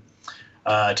education,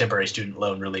 temporary student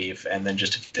loan relief, and then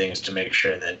just things to make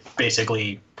sure that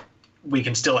basically we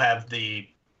can still have the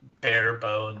bare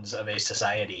bones of a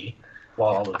society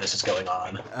while all of this is going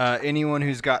on. Anyone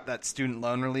who's got that student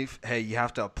loan relief, hey, you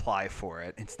have to apply for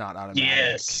it. It's not automatic.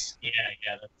 Yes. Yeah,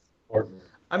 that's important.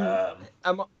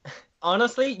 I'm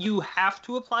honestly, you have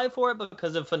to apply for it,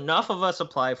 because if enough of us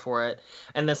apply for it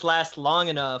and this lasts long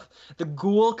enough, the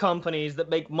ghoul companies that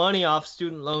make money off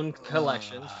student loan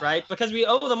collections, right? Because we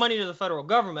owe the money to the federal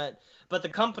government, but the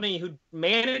company who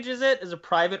manages it is a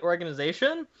private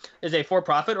organization, is a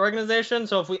for-profit organization.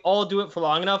 So if we all do it for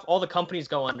long enough, all the companies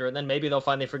go under, and then maybe they'll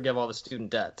finally forgive all the student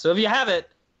debt. So if you have it,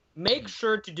 make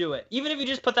sure to do it. Even if you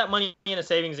just put that money in a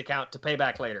savings account to pay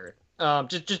back later.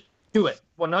 Just do it.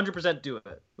 100% do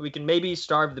it. We can maybe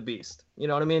starve the beast. You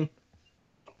know what I mean?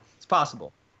 It's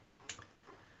possible.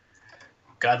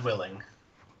 God willing.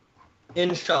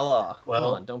 Inshallah. Well,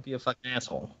 come on, don't be a fucking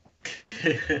asshole.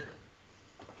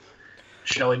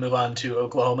 Shall we move on to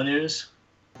Oklahoma news?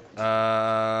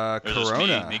 Or just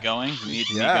Corona. Me going? Me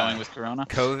going with Corona?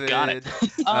 COVID. Got it.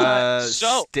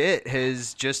 Stitt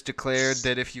has just declared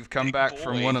that if you've come Big back boy.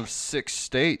 from one of 6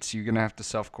 states, you're going to have to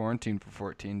self-quarantine for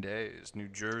 14 days. New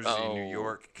Jersey, New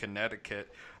York,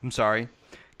 Connecticut.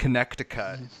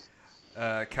 Connecticut.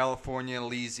 California,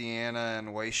 Louisiana,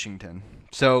 and Washington.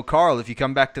 So, Carl, if you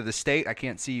come back to the state, I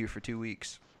can't see you for 2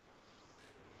 weeks.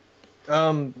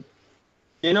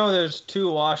 There's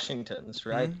 2 Washingtons,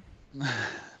 right?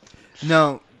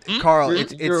 No, Carl,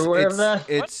 You're aware of that?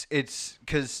 it's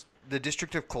because the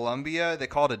District of Columbia, they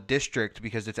call it a district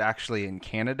because it's actually in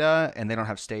Canada, and they don't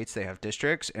have states, they have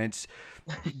districts, and it's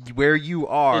where you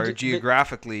are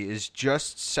geographically is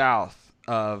just south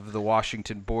of the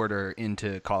Washington border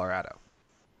into Colorado.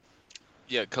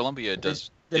 Yeah, Columbia is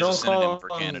they a don't synonym call for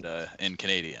them- Canada in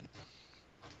Canadian.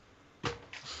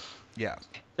 Yeah.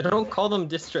 They don't call them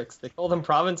districts. They call them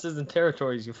provinces and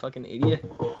territories, you fucking idiot.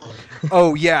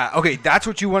 Oh, yeah. Okay, that's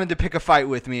what you wanted to pick a fight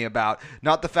with me about.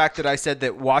 Not the fact that I said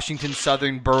that Washington's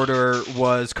southern border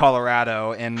was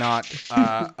Colorado and not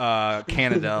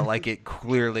Canada, like it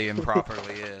clearly and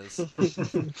properly is.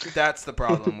 That's the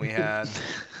problem we had.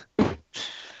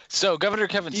 So, Governor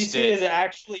Kevin DC Stitt. is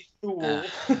actually cool. Oh,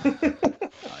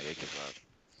 yeah, give up.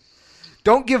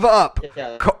 Don't give up,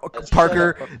 Yeah,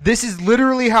 Parker. shut up. This is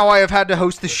literally how I have had to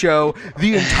host the show,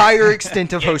 the entire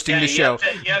extent of hosting the show.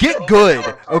 Get good,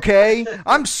 okay?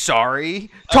 I'm sorry.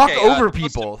 Talk Okay, over the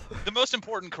most- people. The most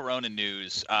important Corona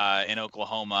news in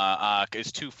Oklahoma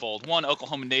is twofold. One,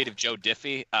 Oklahoma native Joe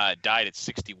Diffie died at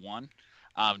 61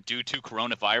 due to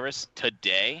coronavirus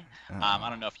today. I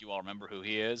don't know if you all remember who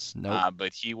he is, Nope.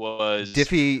 but he was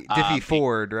Diffie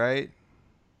Ford, right?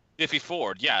 Diffie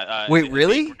Ford. Yeah. Wait,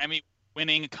 really? The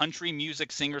Grammy-winning country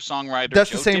music singer-songwriter. That's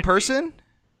Joe the same Diffie person?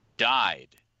 Died.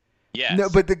 Yes. No,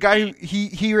 but the guy who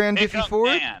he ran Diffie Pickup Ford?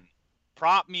 Man,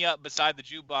 prop me up beside the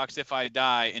jukebox if I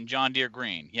die in John Deere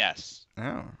Green. Yes.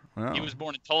 Oh, wow. He was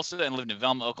born in Tulsa and lived in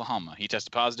Velma, Oklahoma. He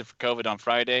tested positive for COVID on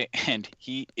Friday, and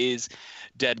he is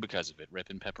dead because of it.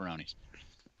 Ripping pepperonis.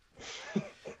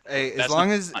 Hey, as That's long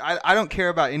not- as I don't care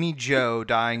about any Joe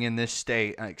dying in this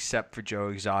state except for Joe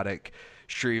Exotic,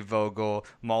 Shreve Vogel,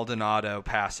 Maldonado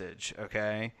Passage.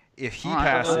 Okay, if he All right.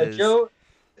 passes, Joe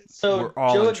we're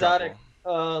all Joe in Exotic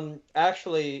trouble.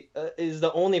 actually is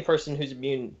the only person who's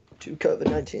immune to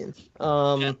COVID-19.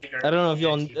 I don't know if you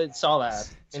all saw that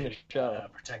in the show.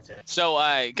 Protected. So,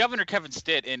 Governor Kevin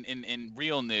Stitt, in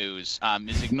real news,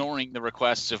 is ignoring the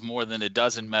requests of more than a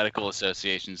dozen medical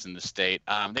associations in the state.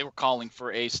 They were calling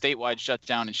for a statewide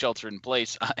shutdown and shelter in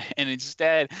place, and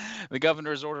instead, the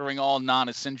governor is ordering all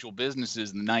non-essential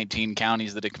businesses in the 19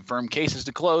 counties that have confirmed cases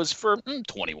to close for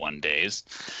 21 days.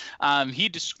 He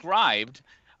described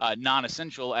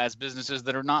non-essential as businesses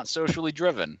that are not socially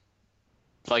driven,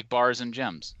 like bars and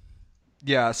gyms.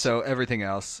 Yeah, so everything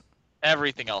else.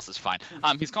 Everything else is fine.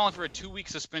 He's calling for a 2-week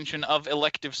suspension of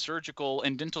elective surgical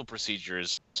and dental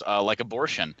procedures, like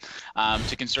abortion,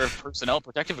 to conserve personnel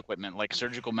protective equipment like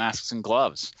surgical masks and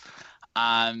gloves.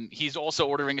 He's also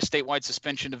ordering a statewide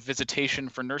suspension of visitation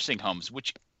for nursing homes,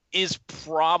 which is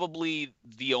probably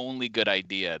the only good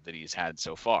idea that he's had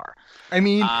so far. I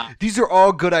mean, these are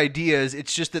all good ideas.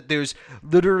 It's just that there's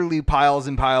literally piles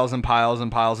and piles and piles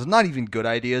and piles of not even good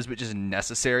ideas, but just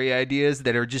necessary ideas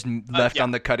that are just left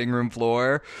on the cutting room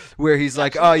floor, where he's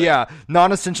like, oh, yeah,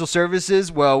 non-essential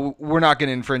services, well, we're not going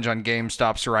to infringe on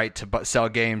GameStop's right to sell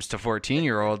games to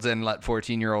 14-year-olds and let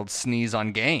 14-year-olds sneeze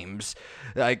on games.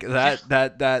 Like,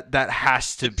 that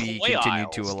has to be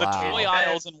continued to allow. The toy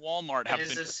aisles in Walmart have That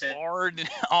is been a opposite. hard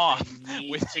off.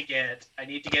 I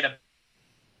need to get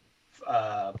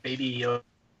a baby Yoda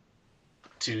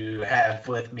to have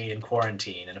with me in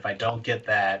quarantine, and if I don't get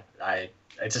that,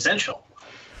 it's essential.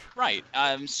 Right.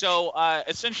 So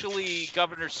essentially,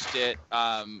 Governor Stitt,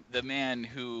 the man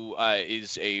who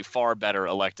is a far better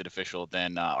elected official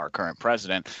than our current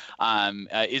president,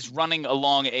 is running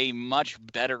along a much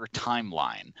better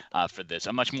timeline for this,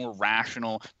 a much more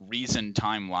rational, reasoned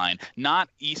timeline. Not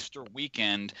Easter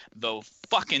weekend, though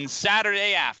fucking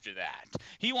Saturday after that.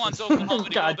 He wants Oklahoma to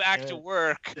go back to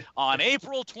work on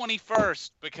April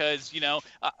 21st because,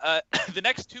 the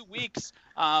next 2 weeks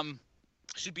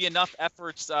should be enough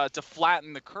efforts to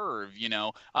flatten the curve,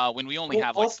 when we only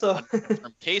have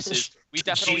confirmed cases. We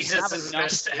definitely Jesus have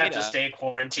enough is have to stay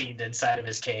quarantined inside of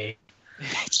his cave.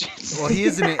 Well,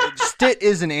 Stitt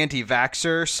is an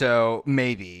anti-vaxxer, so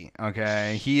maybe.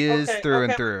 Okay, he is through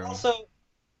and through. Also,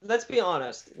 let's be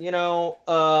honest.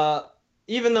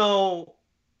 Even though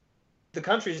the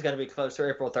country is going to be closed to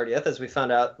April 30th, as we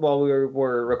found out while we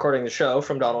were recording the show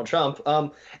from Donald Trump,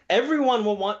 everyone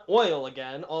will want oil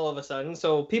again all of a sudden.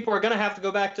 So people are going to have to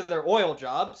go back to their oil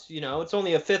jobs. It's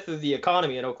only a fifth of the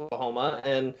economy in Oklahoma,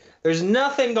 and there's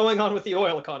nothing going on with the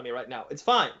oil economy right now. It's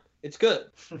fine. It's good.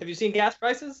 Have you seen gas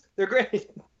prices? They're great.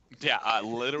 Yeah,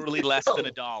 literally less than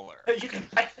 $1. You can,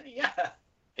 yeah.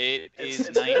 It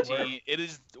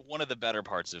is one of the better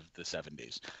parts of the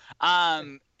 70s.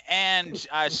 And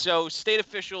so state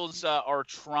officials are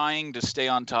trying to stay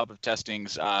on top of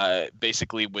testings,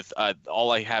 basically with all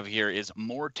I have here is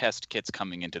more test kits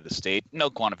coming into the state.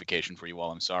 No quantification for you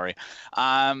all, I'm sorry.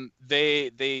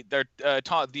 They're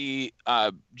taught the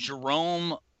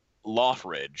Jerome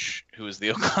Lothridge, who is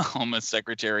the Oklahoma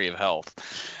Secretary of Health,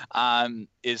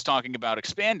 is talking about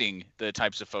expanding the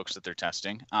types of folks that they're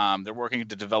testing. They're working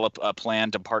to develop a plan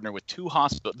to partner with 2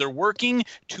 hospitals. They're working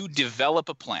to develop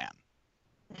a plan.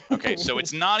 Okay, so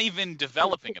it's not even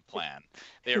developing a plan.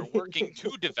 They're working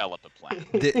to develop a plan.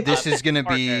 This is going to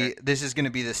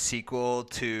be the sequel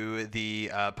to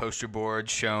the poster board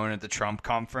shown at the Trump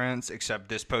conference, except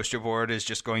this poster board is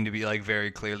just going to be like very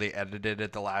clearly edited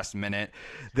at the last minute.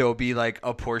 There'll be like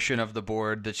a portion of the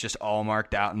board that's just all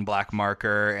marked out in black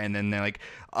marker, and then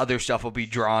other stuff will be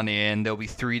drawn in. There'll be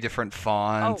 3 different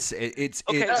fonts.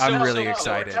 I'm really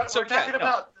excited. We're talking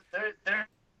about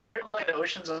they're like the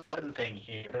Ocean's 11 thing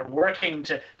here. They're working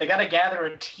they got to gather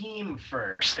a team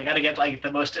first. They got to get like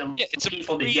the most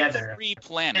people together.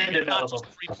 Pre-planning, not just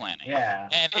pre-planning. Yeah.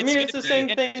 And it's the same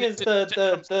thing as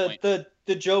the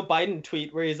Joe Biden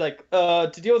tweet where he's like, to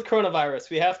deal with coronavirus,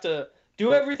 we have to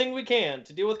do everything we can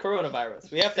to deal with coronavirus.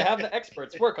 We have to have the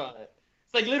experts work on it.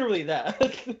 It's like literally that.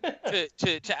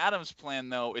 to Adam's plan,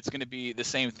 though, it's going to be the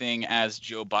same thing as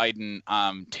Joe Biden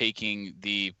taking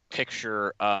the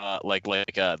picture,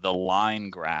 the line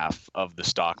graph of the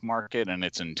stock market in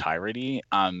its entirety,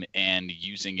 and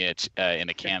using it in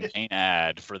a campaign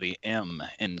ad for the M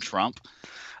in Trump.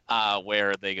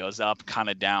 Where they goes up, kind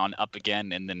of down, up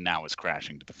again, and then now is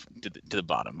crashing to the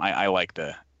bottom. I like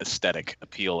the aesthetic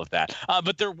appeal of that.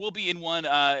 But there will be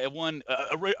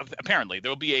apparently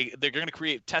there will be they're going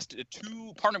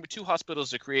to partner with 2 hospitals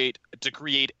to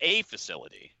create a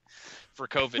facility for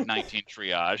COVID-19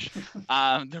 triage.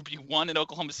 There'll be one in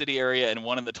Oklahoma City area and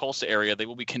one in the Tulsa area. They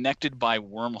will be connected by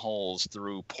wormholes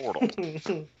through portal.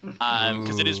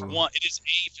 Because it is a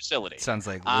facility. Sounds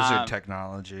like lizard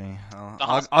technology.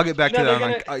 I'll get back to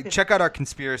that. Check out our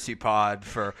conspiracy pod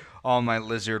for all my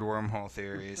lizard wormhole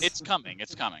theories. It's coming.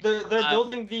 They're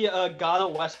building the Gaza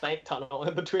West Bank tunnel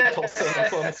in between Tulsa and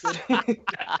Oklahoma City.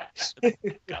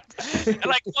 And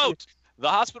I quote, the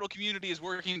hospital community is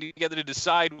working together to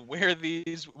decide where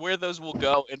those will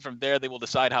go, and from there they will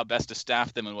decide how best to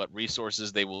staff them and what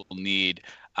resources they will need,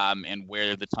 and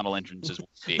where the tunnel entrances will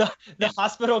be. The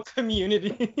hospital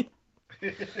community.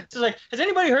 It's like, has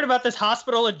anybody heard about this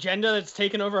hospital agenda that's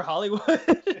taken over Hollywood?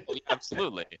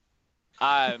 Absolutely.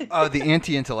 The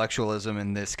anti-intellectualism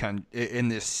in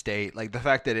this state, like the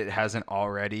fact that it hasn't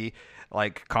already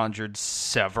conjured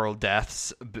several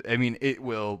deaths. I mean, it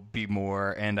will be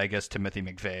more, and I guess Timothy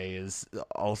McVeigh is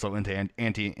also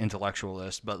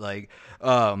anti-intellectualist, but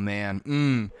oh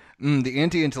man, the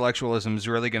anti-intellectualism is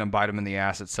really going to bite him in the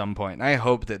ass at some point. And I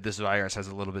hope that this virus has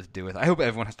a little bit to do with it. I hope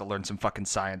everyone has to learn some fucking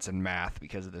science and math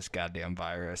because of this goddamn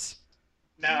virus.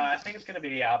 No, I think it's going to be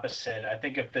the opposite. I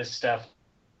think if this stuff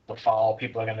will fall,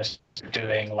 people are going to start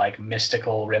doing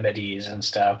mystical remedies and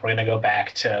stuff. We're going to go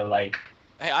back to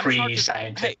Hey, I'm charging,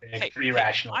 pre-scientific,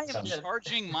 pre-rational. I am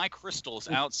charging my crystals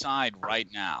outside right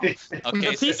now. The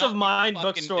Okay, Peace of Mind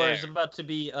fucking bookstore dare. is about to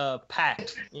be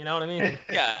packed. You know what I mean?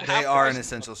 Yeah, They are an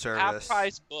essential service. Half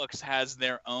Price Books has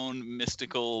their own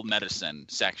mystical medicine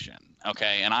section.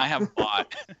 Okay, and I have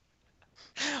bought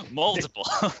multiple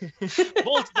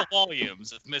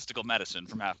volumes of mystical medicine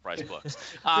from Half Price Books.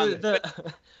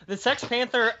 The Sex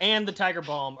Panther and the Tiger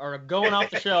Balm are going off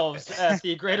the shelves at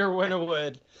the Greater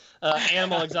Winterwood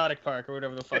Animal Exotic Park or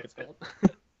whatever the fuck it's called.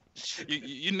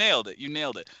 You nailed it. You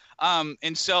nailed it.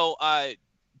 And so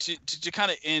to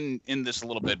kind of in this a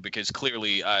little bit, because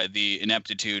clearly the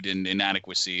ineptitude and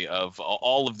inadequacy of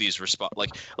all of these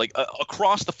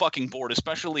across the fucking board,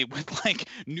 especially with like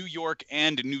New York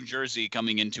and New Jersey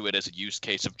coming into it as a use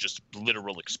case of just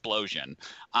literal explosion,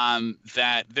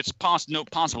 that's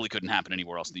possibly couldn't happen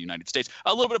anywhere else in the United States.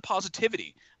 A little bit of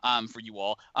positivity for you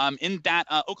all, in that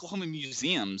Oklahoma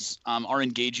museums are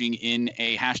engaging in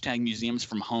a hashtag Museums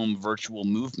from Home virtual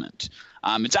movement.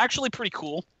 It's actually pretty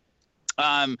cool.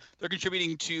 They're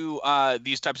contributing to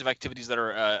these types of activities that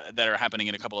are happening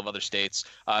in a couple of other states,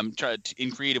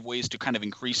 in creative ways to kind of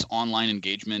increase online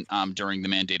engagement during the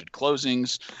mandated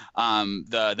closings.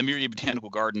 The Myriad Botanical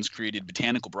Gardens created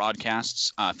botanical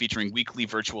broadcasts featuring weekly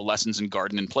virtual lessons in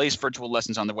garden and place virtual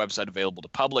lessons on their website available to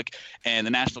public. And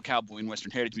the National Cowboy and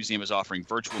Western Heritage Museum is offering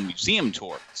virtual museum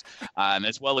tours,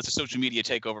 as well as a social media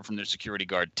takeover from their security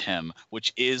guard Tim,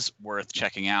 which is worth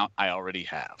checking out. I already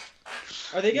have.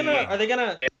 Are they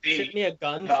gonna ship me a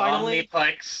gun The finally?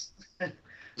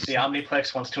 The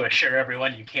Omniplex wants to assure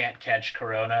everyone you can't catch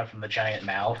corona from the giant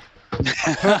mouth.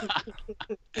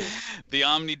 The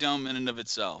Omnidome in and of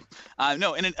itself.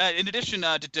 No, in addition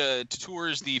to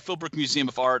tours, the Philbrook Museum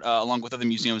of Art, along with other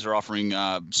museums, are offering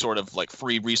sort of like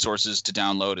free resources to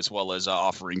download, as well as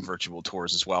offering virtual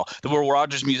tours as well. The Will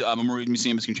Rogers Memorial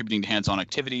Museum is contributing to hands-on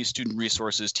activities, student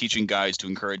resources, teaching guides to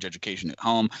encourage education at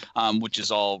home, which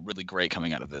is all really great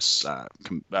coming out of this,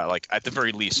 like at the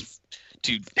very least,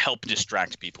 to help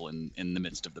distract people in the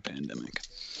midst of the pandemic.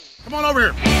 Come on over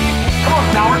here. Come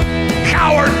on, coward.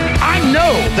 Coward! I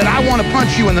know that I want to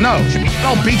punch you in the nose.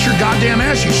 I'll beat your goddamn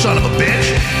ass, you son of a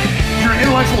bitch. You're an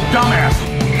intellectual dumbass.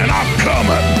 And I'm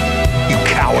coming. You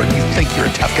coward. You think you're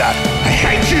a tough guy. I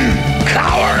hate you,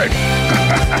 coward.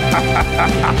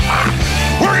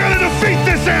 We're going to defeat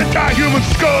this anti-human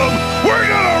scum. We're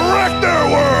going to wreck their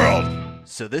world.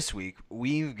 So this week,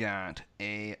 we've got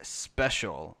a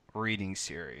special reading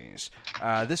series.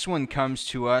 This one comes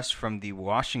to us from the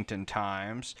Washington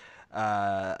Times.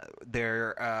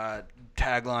 Their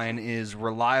tagline is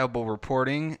 "Reliable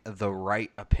reporting, the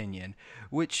right opinion,"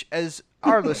 which, as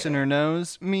our listener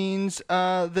knows, means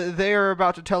that they are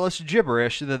about to tell us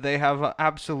gibberish that they have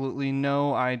absolutely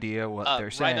no idea what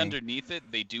they're saying. Right underneath it,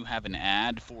 they do have an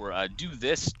ad for "Do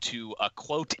this to a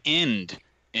quote end."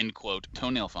 End quote.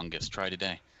 Toenail fungus. Try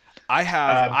today. I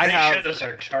have. Sure those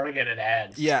are targeted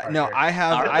ads. Yeah, Parker. no, I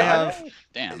have.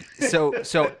 Damn. So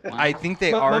I think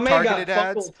they My are man targeted got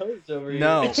ads. buckled toes over here.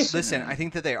 No, listen, I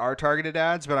think that they are targeted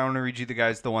ads, but I want to read you the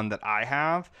guys the one that I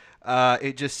have.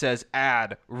 It just says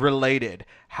ad related.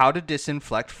 How to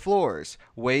disinfect floors.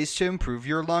 Ways to improve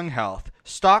your lung health.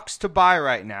 Stocks to buy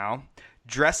right now.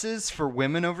 Dresses for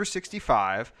women over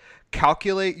 65.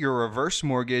 Calculate your reverse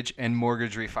mortgage and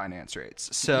mortgage refinance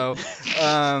rates. So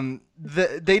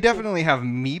they definitely have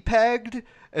me pegged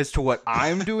as to what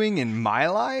I'm doing in my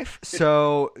life.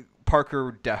 So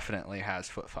Parker definitely has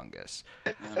foot fungus.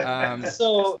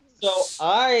 So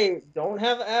I don't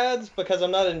have ads because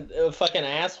I'm not a fucking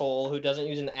asshole who doesn't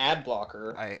use an ad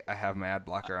blocker. I have my ad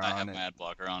blocker on. I have my ad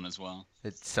blocker on as well.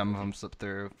 Some of them slip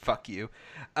through. Fuck you.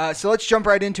 So let's jump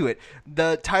right into it.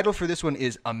 The title for this one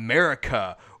is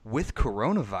America with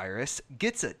Coronavirus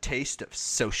Gets a Taste of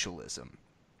Socialism.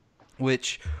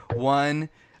 Which, one,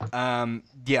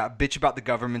 bitch about the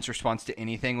government's response to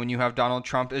anything when you have Donald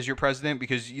Trump as your president,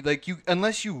 because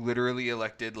unless you literally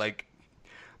elected like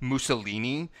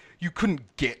Mussolini, you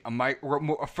couldn't get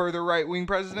a further right-wing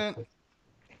president.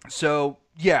 So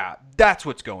yeah, that's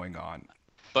what's going on.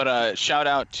 But shout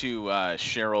out to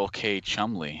Cheryl K.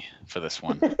 Chumley for this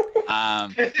one.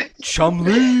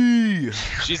 Chumley!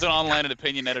 She's an online and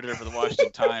opinion editor for the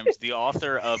Washington Times, the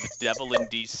author of Devil in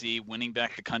D.C., Winning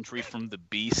Back the Country from the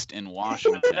Beast in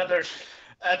Washington.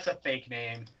 That's a fake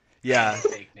name. Yeah, That's a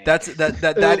fake name.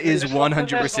 that is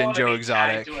 100% Joe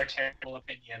Exotic. To our terrible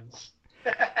opinions.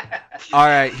 All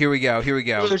right, here we go.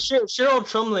 Cheryl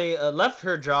Chumley left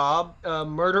her job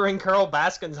murdering Carol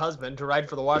Baskin's husband to write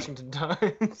for the Washington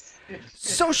Times.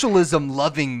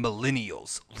 Socialism-loving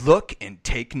millennials, look and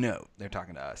take note. They're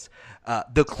talking to us.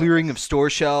 The clearing of store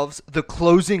shelves, the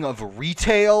closing of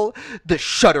retail, the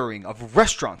shuttering of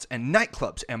restaurants and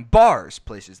nightclubs and bars,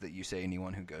 places that you say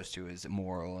anyone who goes to is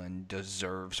immoral and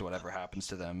deserves whatever happens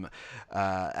to them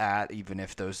even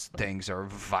if those things are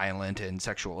violent and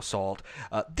sexual assault.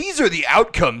 These are the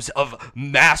outcomes of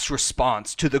mass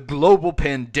response to the global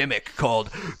pandemic called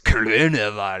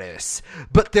coronavirus.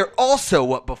 But they're also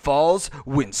what befalls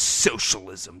when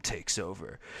socialism takes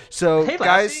over. So, Hey,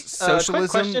 guys, Lassie, quick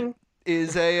socialism question.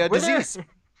 is a disease.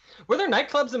 Were there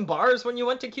nightclubs and bars when you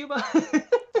went to Cuba?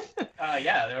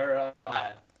 Yeah, there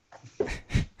were.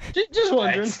 Just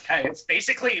wondering. It's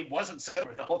basically wasn't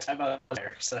sober the whole time I was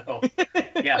there. So,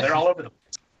 yeah, they're all over the place.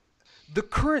 The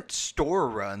current store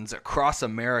runs across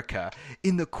America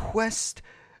in the quest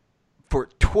for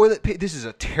toilet paper. This is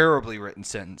a terribly written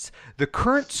sentence. The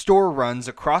current store runs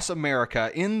across America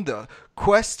in the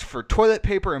quest for toilet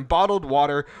paper and bottled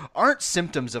water aren't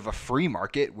symptoms of a free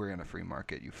market. We're in a free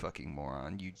market, you fucking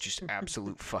moron. You just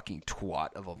absolute fucking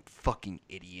twat of a fucking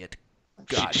idiot.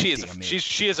 God She is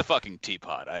a fucking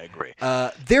teapot. I agree.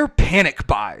 They're panic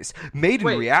buys made in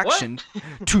reaction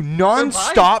to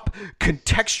non-stop,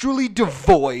 contextually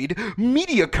devoid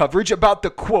media coverage about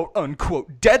the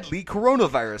quote-unquote deadly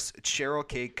coronavirus. Cheryl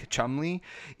K. Chumley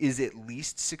is at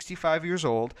least 65 years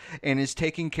old and is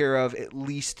taking care of at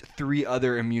least 3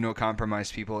 other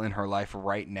immunocompromised people in her life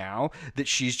right now that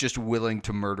she's just willing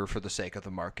to murder for the sake of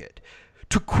the market.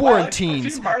 To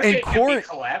quarantines and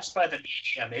collapsed by the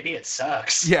media. Maybe it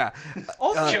sucks. Yeah.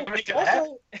 Also,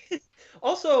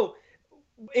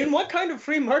 in what kind of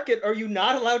free market are you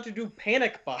not allowed to do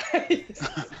panic buys?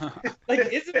 Like,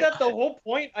 isn't that the whole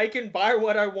point? I can buy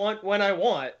what I want when I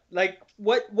want. Like,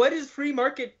 what does free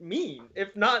market mean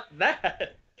if not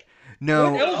that?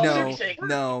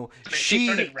 No.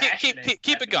 Keep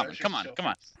it going. Come on.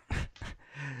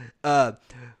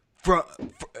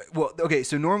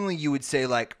 So normally you would say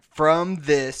like from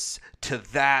this to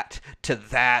that to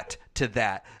that to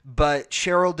that, but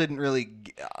Cheryl didn't really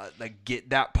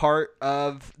get that part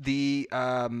of the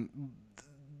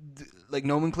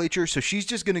nomenclature, so she's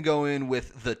just going to go in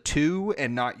with the to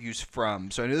and not use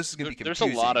from. So I know this is going to be confusing.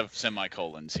 There's a lot of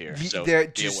semicolons here, so be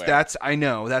aware. That's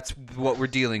what we're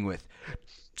dealing with.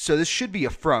 So this should be a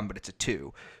from, but it's a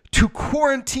to. To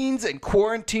quarantines and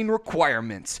quarantine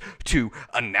requirements, to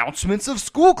announcements of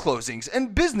school closings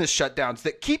and business shutdowns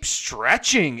that keep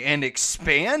stretching and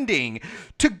expanding,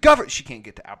 to she can't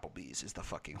get to Applebee's is the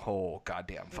fucking whole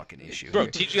goddamn fucking issue. Bro,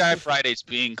 TGI Fridays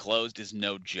being closed is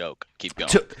no joke. Keep going.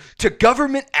 To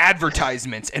government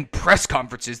advertisements and press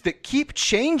conferences that keep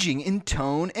changing in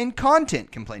tone and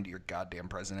content, complain to your goddamn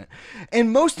president.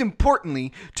 And most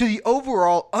importantly, to the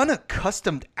overall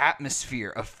unaccustomed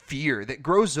atmosphere of fear that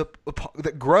grows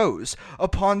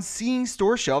upon seeing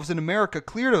store shelves in America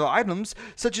cleared of items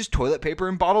such as toilet paper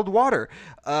and bottled water.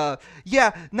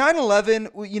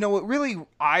 9/11, what really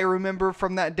I remember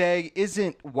from that day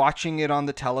isn't watching it on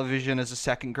the television as a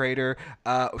second grader,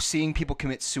 seeing people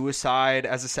commit suicide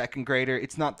as a second grader.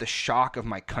 It's not the shock of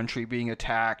my country being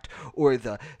attacked or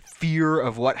the fear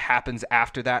of what happens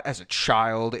after that as a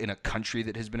child in a country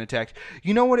that has been attacked.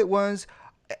 You know what it was?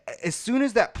 As soon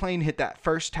as that plane hit that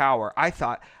first tower, I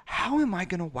thought, how am I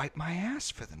going to wipe my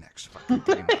ass for the next fucking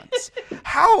 3 months?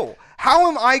 How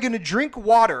am I going to drink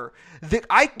water that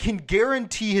I can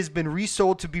guarantee has been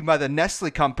resold to me by the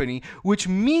Nestle company, which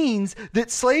means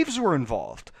that slaves were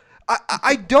involved?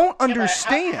 I don't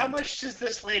understand. How much does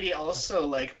this lady also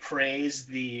praise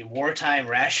the wartime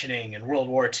rationing in World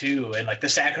War II and the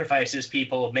sacrifices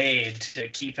people made to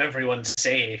keep everyone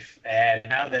safe? And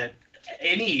now that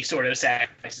any sort of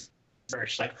sacrifice,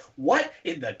 what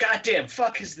in the goddamn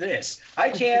fuck is this? I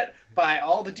can't buy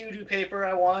all the doo-doo paper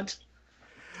I want.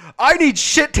 I need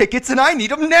shit tickets and I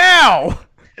need them now.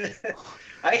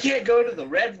 I can't go to the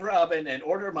Red Robin and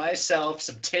order myself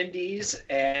some tendies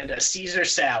and a Caesar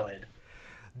salad.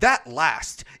 That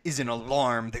last is an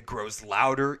alarm that grows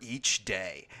louder each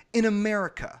day. In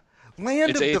America,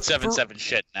 land it's of 877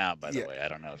 shit now, by the way. I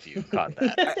don't know if you caught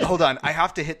that. Hold on, I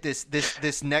have to hit this.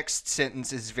 This next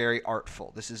sentence is very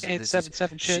artful. This is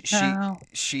 877 shit now.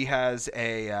 She has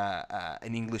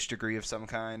an English degree of some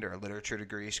kind or a literature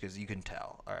degree, because you can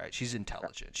tell. All right, she's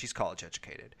intelligent. She's college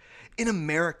educated. In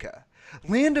America,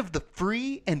 land of the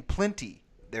free and plenty.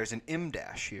 There's an M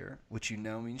dash here, which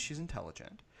means she's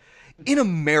intelligent. in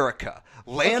America,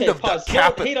 land Okay, of pause. the Don't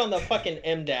capital. hate on the fucking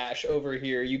M dash over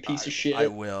here, you piece of shit. I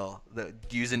will.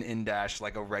 Use an in dash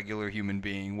like a regular human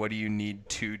being. What do you need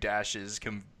 2 dashes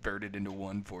converted into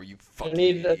 1 for, you I fucking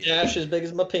need a idiot? dash as big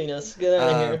as my penis. Get out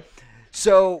of here.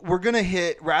 So we're gonna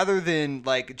hit, rather than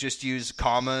like just use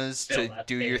commas Still to not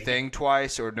do your big. thing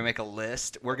twice or to make a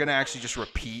list. We're gonna actually just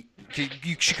repeat.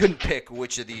 She couldn't pick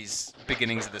which of these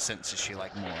beginnings of the sentences she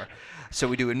liked more. So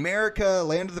we do America,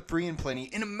 land of the free and plenty.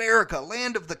 In America,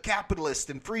 land of the capitalist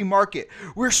and free market,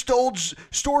 where stores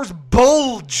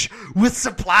bulge with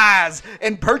supplies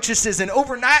and purchases, and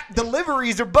overnight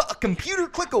deliveries are but a computer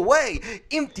click away.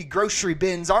 Empty grocery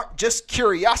bins aren't just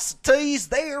curiosities,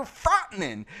 they're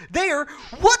frightening. They're,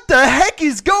 what the heck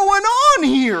is going on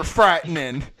here,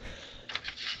 frightening?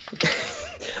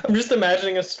 I'm just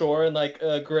imagining a store in like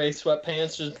gray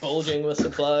sweatpants just bulging with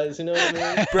supplies. You know what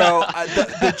I mean? Bro,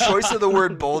 the choice of the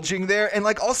word bulging there, and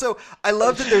like also, I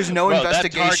love that there's no Bro,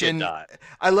 investigation. That Target dot.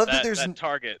 I love that there's that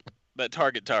Target.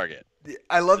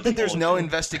 I love that there's no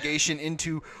investigation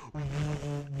into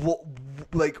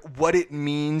what it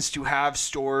means to have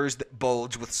stores that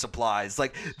bulge with supplies.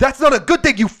 Like, that's not a good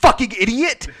thing, you fucking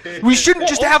idiot. We shouldn't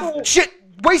just have shit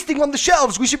wasting on the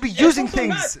shelves. We should be using also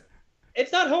things.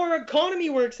 It's not how our economy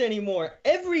works anymore.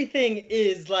 Everything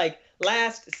is like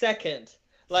last second.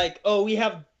 Like, oh, we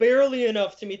have barely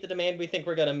enough to meet the demand we think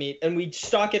we're going to meet, and we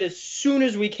stock it as soon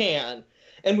as we can.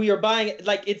 And we are buying it.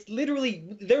 Like, it's literally,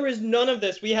 there is none of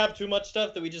this. We have too much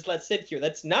stuff that we just let sit here.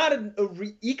 That's not an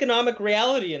economic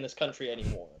reality in this country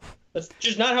anymore. That's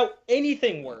just not how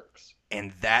anything works.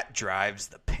 And that drives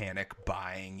the panic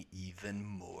buying even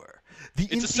more.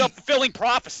 It's a self-fulfilling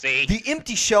prophecy. The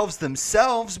empty shelves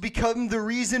themselves become the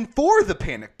reason for the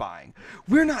panic buying.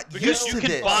 We're not used to you can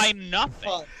this. buy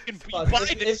nothing. You can buy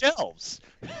the shelves.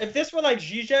 If this were like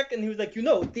Zizek and he was like,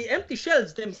 the empty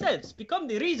shelves themselves become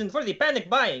the reason for the panic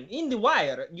buying. In The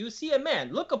Wire, you see a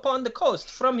man look upon the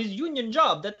coast from his union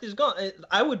job that is gone.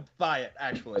 I would buy it,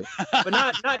 actually. But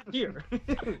not here.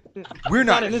 We're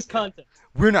not in this context.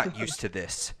 We're not used to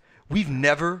this. We've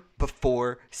never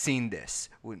before seen this.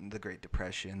 The Great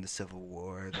Depression, the Civil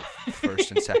War, the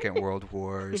First and Second World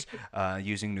Wars,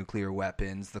 using nuclear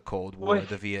weapons, the Cold War,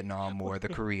 the Vietnam War, the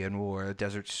Korean War, the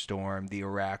Desert Storm, the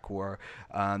Iraq War.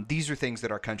 These are things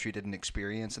that our country didn't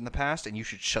experience in the past, and you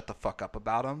should shut the fuck up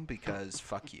about them because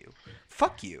fuck you.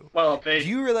 Fuck you. Well, Do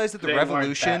you realize that the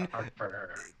revolution,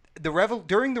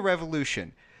 during the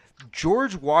revolution,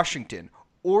 George Washington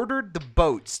ordered the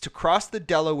boats to cross the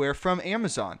Delaware from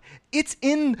Amazon. It's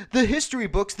in the history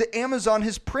books that Amazon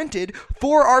has printed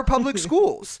for our public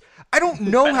schools. I don't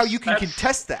know how you can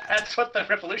contest that. That's what the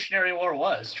Revolutionary War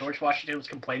was. George Washington was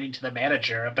complaining to the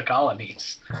manager of the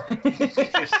colonies.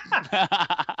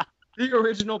 The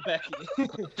original Becky.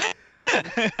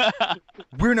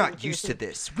 We're not used to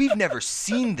this. We've never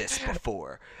seen this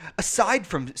before. Aside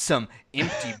from some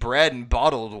empty bread and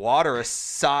bottled water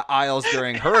aisles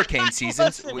during hurricane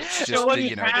seasons, which just,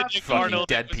 fucking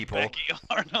dead people.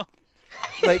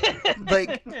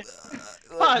 Like,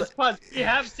 Pause. We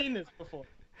have seen this before.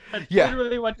 That's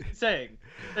literally what he's saying.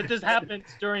 That just happens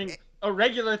during a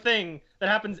regular thing that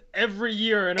happens every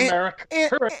year in America.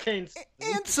 Hurricanes.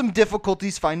 And some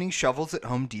difficulties finding shovels at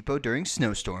Home Depot during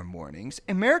snowstorm warnings.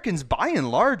 Americans, by and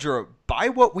large, are buy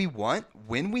what we want,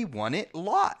 when we want it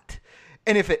lot.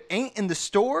 And if it ain't in the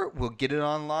store, we'll get it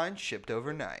online, shipped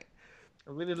overnight.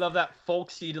 I really love that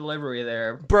folksy delivery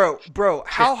there. Bro,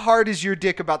 how hard is your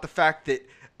dick about the fact that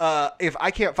if I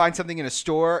can't find something in a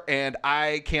store and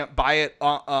I can't buy it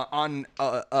overnight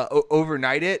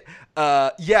it,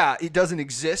 it doesn't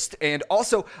exist. And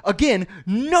also, again,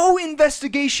 no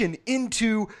investigation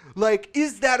into, like,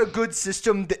 is that a good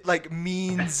system that, like,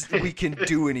 means we can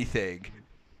do anything?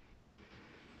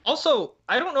 Also,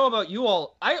 I don't know about you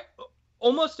all. I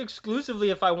almost exclusively,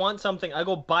 if I want something, I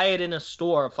go buy it in a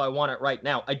store if I want it right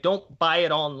now. I don't buy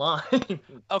it online.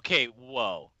 Okay,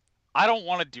 whoa. I don't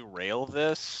want to derail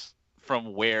this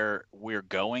from where we're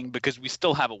going because we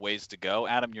still have a ways to go.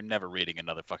 Adam, you're never reading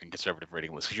another fucking conservative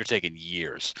rating list because you're taking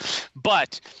years.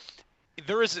 But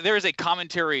there is a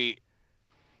commentary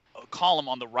column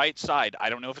on the right side. I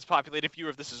don't know if it's populated for you or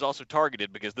if this is also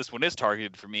targeted, because this one is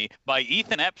targeted for me, by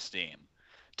Ethan Epstein.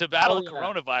 To battle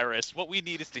coronavirus, what we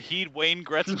need is to heed Wayne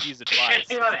Gretzky's advice.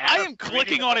 I am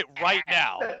clicking on it right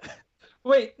now.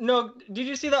 Wait, no, did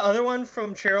you see the other one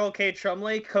from Cheryl K.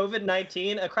 Trumley?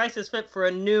 COVID-19, a crisis fit for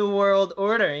a new world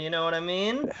order, you know what I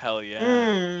mean? Hell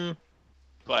yeah.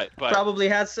 But probably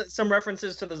has some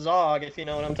references to the Zog, if you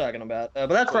know what I'm talking about. But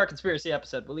that's for our conspiracy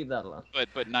episode. We'll leave that alone.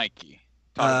 But Nike.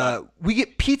 We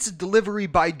get pizza delivery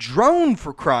by drone,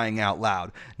 for crying out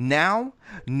loud. Now,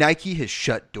 Nike has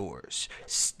shut doors.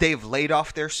 They've laid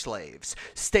off their slaves.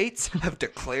 States have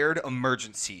declared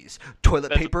emergencies.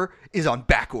 Toilet paper is on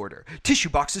back order. Tissue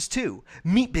boxes, too.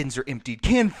 Meat bins are emptied.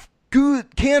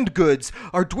 Canned goods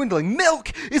are dwindling.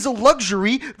 Milk is a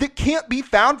luxury that can't be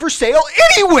found for sale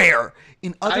anywhere.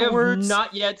 In other words, I have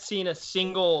not yet seen a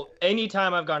single.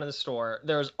 Anytime I've gone to the store,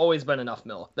 there's always been enough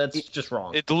milk. That's just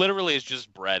wrong. It literally is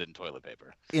just bread and toilet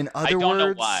paper. In other I don't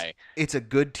words, know why. It's a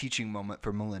good teaching moment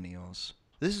for millennials.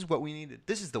 This is what we needed.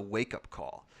 This is the wake-up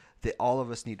call that all of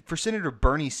us need. For Senator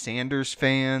Bernie Sanders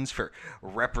fans, for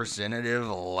Representative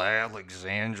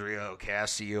Alexandria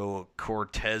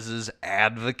Ocasio-Cortez's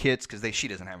advocates, because she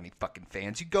doesn't have any fucking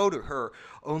fans. You go to her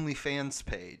OnlyFans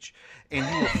page, and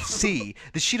you will see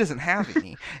that she doesn't have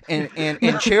any. And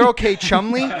Cheryl K.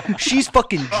 Chumley, she's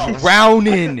fucking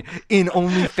drowning in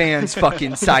OnlyFans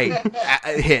fucking site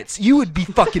hits. You would be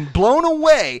fucking blown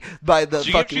away by the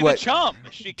She fucking gives you the chum.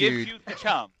 She gives you the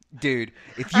chum. Dude,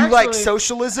 if you like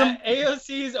socialism,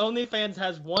 AOC's OnlyFans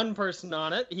has one person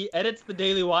on it. He edits the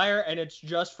Daily Wire, and it's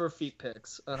just for feet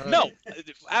pics. No,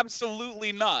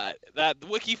 absolutely not. That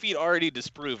WikiFeed already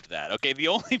disproved that. Okay, the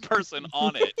only person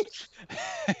on it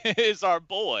is our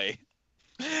boy,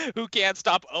 who can't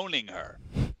stop owning her.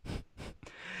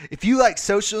 if you like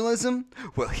socialism,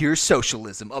 well, here's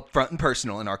socialism, up front and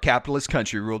personal in our capitalist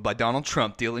country ruled by Donald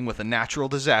Trump dealing with a natural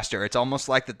disaster. It's almost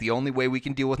like that the only way we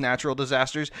can deal with natural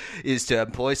disasters is to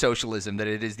employ socialism, that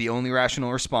it is the only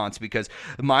rational response, because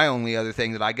my only other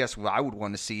thing that I guess I would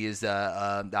want to see is the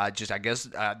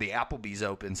Applebee's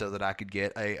open so that I could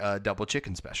get a double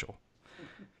chicken special.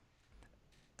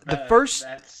 The first...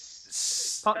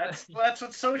 That's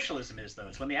what socialism is, though.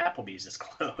 It's when the Applebee's is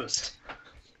closed.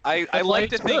 I like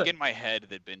to think in my head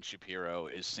that Ben Shapiro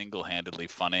is single-handedly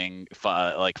funding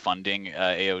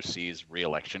AOC's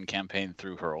re-election campaign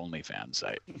through her OnlyFans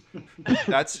site.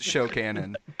 That's show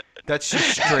canon. That's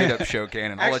just straight up show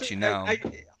canon. I'll let you know.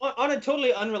 On a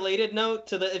totally unrelated note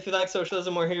to the if you like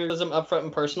socialism or heroism upfront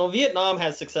and personal, Vietnam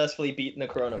has successfully beaten the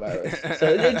coronavirus.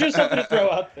 So just something to throw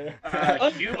out there.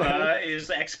 Cuba is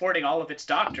exporting all of its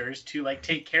doctors to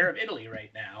take care of Italy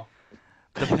right now.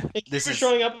 This is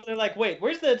showing up and they're like, wait,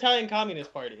 where's the Italian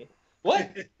Communist Party?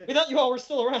 What? We thought you all were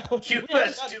still around.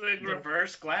 Cuba's doing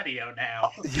reverse Gladio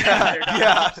now.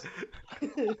 Yeah.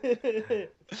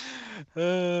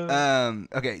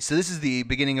 Okay, so this is the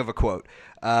beginning of a quote.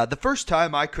 The first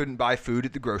time I couldn't buy food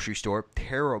at the grocery store.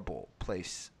 Terrible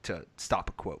place to stop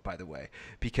a quote, by the way,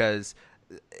 because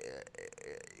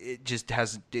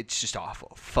it's just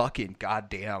awful. Fucking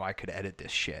goddamn, I could edit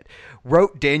this shit.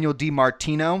 Wrote Daniel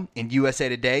DiMartino in USA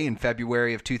Today in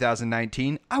February of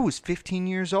 2019. I was 15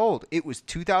 years old. It was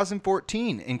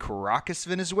 2014 in Caracas,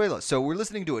 Venezuela. So we're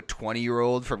listening to a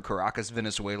 20-year-old from Caracas,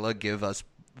 Venezuela give us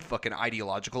fucking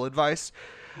ideological advice.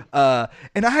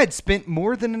 And I had spent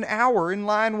more than an hour in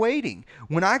line waiting.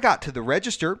 When I got to the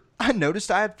register, I noticed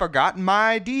I had forgotten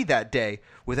my ID that day.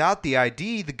 Without the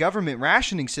ID, the government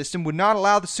rationing system would not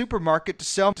allow the supermarket to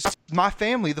sell to my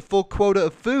family the full quota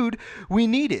of food we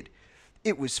needed.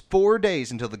 It was 4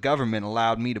 days until the government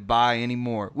allowed me to buy any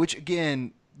more, which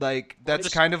again, that's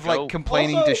kind of like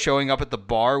complaining to showing up at the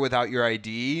bar without your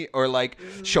ID, or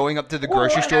showing up to the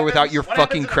grocery store without your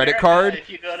fucking credit card. If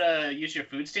you go to use your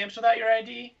food stamps without your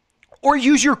ID? Or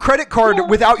use your credit card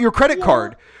without your credit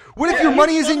card. What if your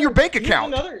money is in your bank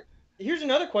account? Here's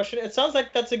another question. It sounds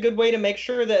like that's a good way to make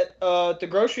sure that the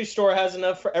grocery store has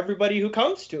enough for everybody who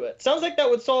comes to it. Sounds like that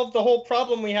would solve the whole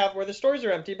problem we have where the stores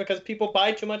are empty because people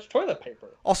buy too much toilet paper.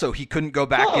 Also, he couldn't go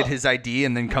back, get his ID,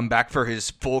 and then come back for his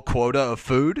full quota of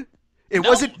food?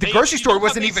 The grocery store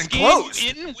wasn't even closed.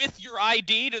 In with your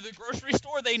ID to the grocery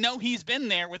store, they know he's been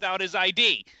there without his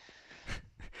ID.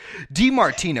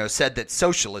 DiMartino said that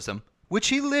socialism, which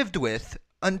he lived with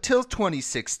until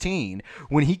 2016,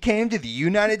 when he came to the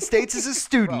United States as a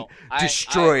student,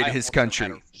 destroyed his country. I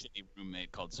had a shitty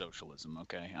roommate called socialism,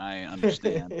 okay? I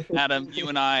understand. Adam, you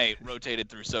and I rotated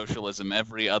through socialism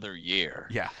every other year.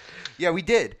 Yeah, we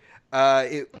did.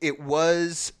 It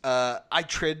was I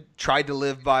tried to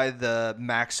live by the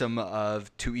maxim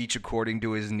of to each according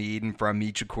to his need and from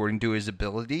each according to his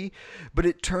ability, but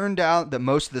it turned out that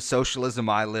most of the socialism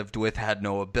I lived with had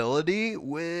no ability,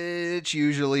 which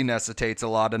usually necessitates a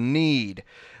lot of need.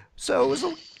 So it was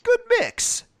a good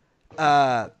mix.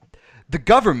 The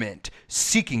government,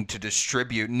 seeking to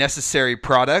distribute necessary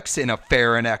products in a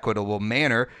fair and equitable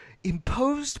manner,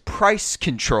 imposed price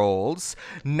controls,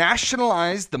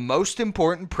 nationalized the most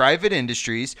important private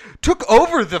industries, took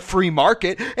over the free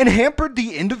market, and hampered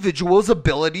the individual's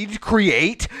ability to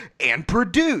create and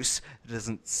produce.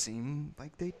 doesn't seem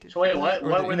like they did. So wait, that,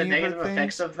 what or were the any of her negative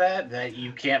effects things. of that? That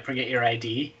you can't forget your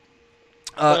ID?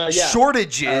 Yeah.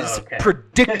 Shortages, Oh, okay.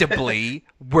 predictably,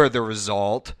 were the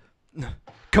result.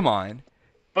 Come on.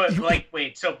 But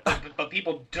wait, so but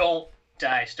people don't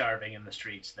die starving in the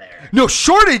streets there. No,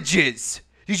 shortages!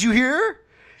 Did you hear?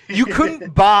 You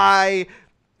couldn't buy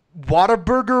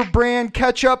Whataburger brand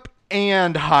ketchup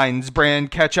and Heinz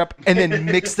brand ketchup and then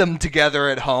mix them together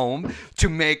at home to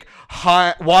make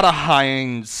Whata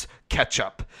Heinz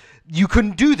ketchup. You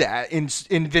couldn't do that in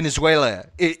Venezuela.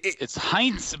 It's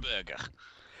Heinzburger.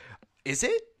 Is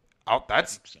it? Oh,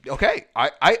 that's okay.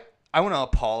 I want to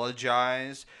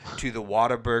apologize to the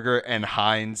Whataburger and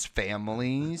Heinz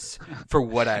families for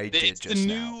what I did It's just the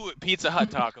now. new Pizza Hut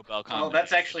Taco Bell Oh, combination.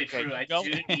 that's actually Like, true. go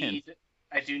in.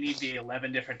 I do need the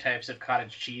 11 different types of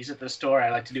cottage cheese at the store.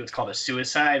 I like to do what's called a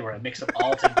suicide, where I mix them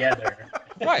all together.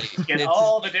 Right. Get It's-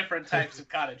 all the different types of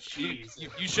cottage cheese.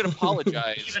 You should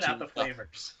apologize Even to out the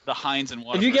flavors. the Heinz and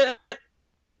If you Whataburger.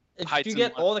 If you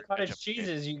get all the cottage ketchup.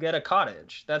 cheeses, you get a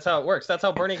cottage. That's how it works. That's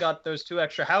how Bernie got those 2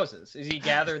 extra houses. Is he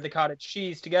gathered the cottage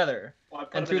cheese together. Well, I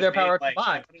put And them through in their a power big,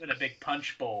 combined. I put them in a big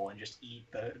punch bowl and just eat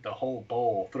the whole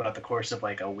bowl throughout the course of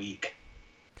like a week.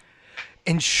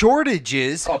 And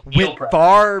shortages Oh, meal went prep.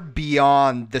 far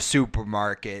beyond the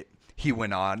supermarket, he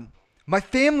went on. My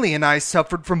family and I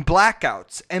suffered from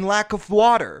blackouts and lack of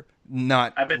water.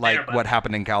 Not I've been like there, bud. what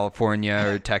happened in California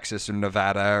or Texas or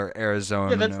Nevada or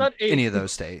Arizona Yeah, that's or not any of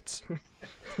those states.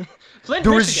 Flint, The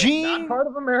Michigan, regime- not part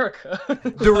of America.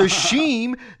 The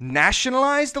regime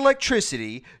nationalized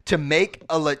electricity to make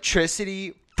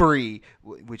electricity free,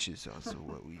 which is also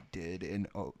what we did. And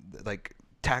like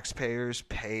taxpayers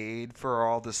paid for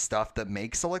all the stuff that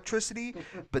makes electricity,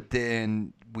 but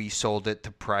then we sold it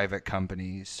to private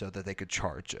companies so that they could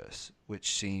charge us,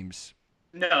 which seems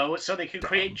No, so they could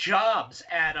create jobs,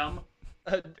 Adam.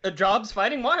 Jobs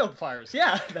fighting wildfires.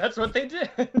 Yeah, that's what they did.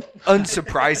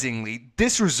 unsurprisingly,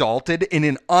 this resulted in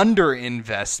an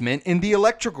underinvestment in the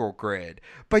electrical grid.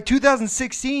 By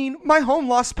 2016, my home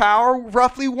lost power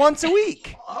roughly once a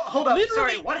week. Hold up,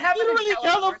 sorry, what happened in Literally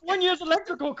California? California's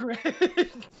electrical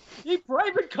grid. A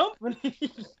private company.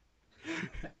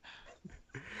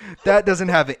 That doesn't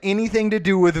have anything to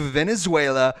do with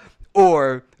Venezuela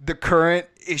or the current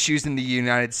issues in the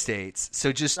United States.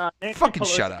 So just Nancy fucking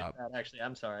Pelosi shut did up. that, actually,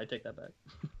 I'm sorry. I take that back.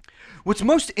 What's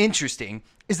most interesting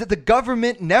is that the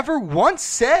government never once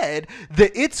said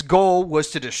that its goal was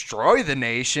to destroy the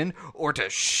nation or to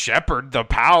shepherd the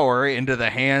power into the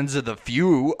hands of the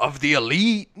few of the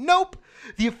elite. Nope.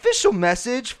 The official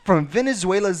message from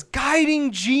Venezuela's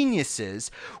guiding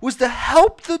geniuses was to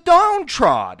help the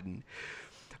downtrodden,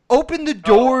 open the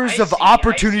doors I of see,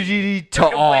 opportunity I see. to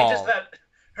all.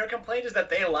 Her complaint is that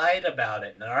they lied about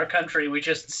it. In our country, we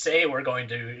just say we're going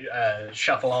to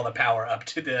shuffle all the power up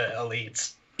to the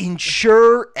elites.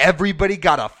 Ensure everybody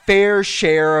got a fair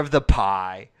share of the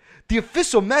pie. The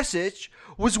official message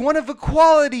was one of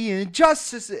equality and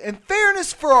justice and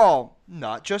fairness for all,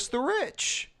 not just the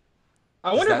rich.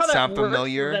 I wonder that how that sound works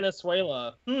familiar? in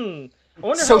Venezuela. I wonder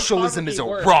how Socialism is a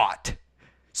poverty works. rot.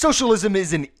 Socialism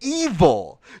is an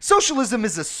evil. Socialism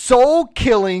is a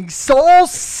soul-killing,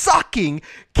 soul-sucking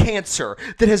cancer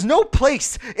that has no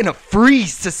place in a free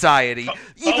society,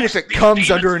 even if it these comes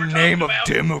demons under we're a talking name of about.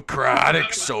 democratic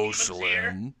Demons here.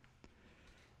 socialism.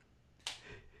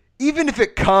 Even if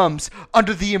it comes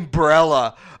under the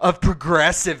umbrella of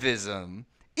progressivism.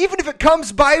 Even if it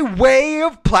comes by way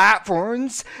of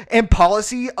platforms and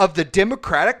policy of the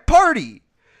Democratic Party.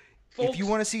 If you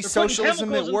want to see They're putting socialism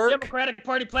chemicals at in work, the Democratic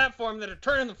Party platform that are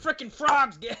turning the freaking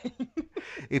frogs gay.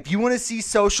 if you want to see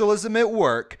socialism at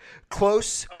work, I or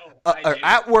do.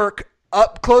 at work,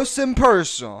 up close and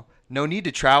personal, no need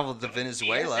to travel to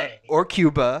Venezuela PSA. or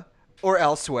Cuba or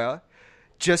elsewhere.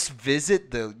 Just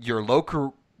visit your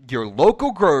local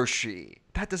grocery.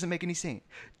 That doesn't make any sense.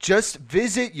 Just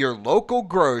visit your local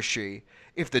grocery.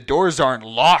 If the doors aren't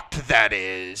locked, that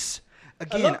is.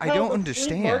 Again, love I how don't the free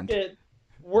understand. market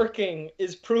working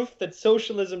is proof that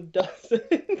socialism doesn't.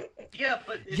 Yeah,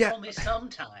 but it's Yeah. only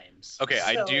sometimes. Okay,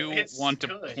 I So do it's want to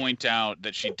good. point out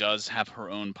that she does have her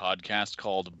own podcast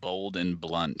called Bold and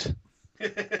Blunt.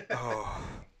 Oh,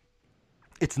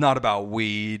 it's not about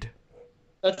weed.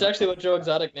 That's actually what Joe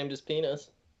Exotic named his penis.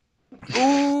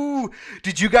 Ooh,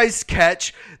 did you guys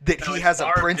catch that No, he it's has a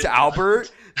Barb Prince and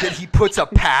Albert that he puts a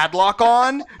padlock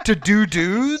on to do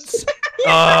dudes?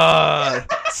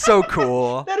 So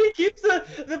cool. That he keeps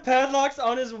the padlocks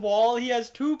on his wall. He has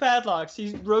 2 padlocks.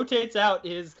 He rotates out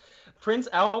his Prince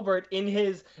Albert in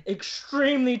his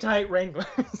extremely tight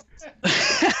Wranglers.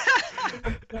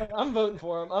 I'm voting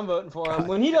for him.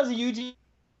 When he does a UG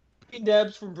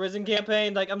Debs from Prison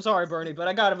Campaign. Like, I'm sorry, Bernie, but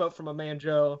I gotta vote for my man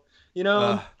Joe. You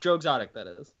know, Joe Exotic, that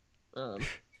is. All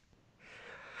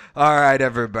right,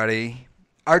 everybody.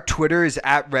 Our Twitter is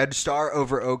at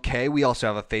RedStarOverOK. We also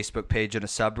have a Facebook page and a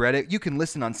subreddit. You can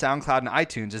listen on SoundCloud and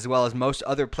iTunes, as well as most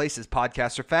other places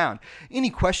podcasts are found. Any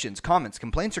questions, comments,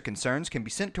 complaints, or concerns can be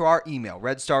sent to our email,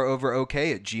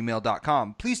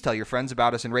 redstaroverok@gmail.com. Please tell your friends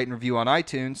about us and rate and review on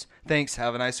iTunes. Thanks.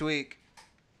 Have a nice week.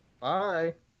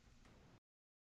 Bye.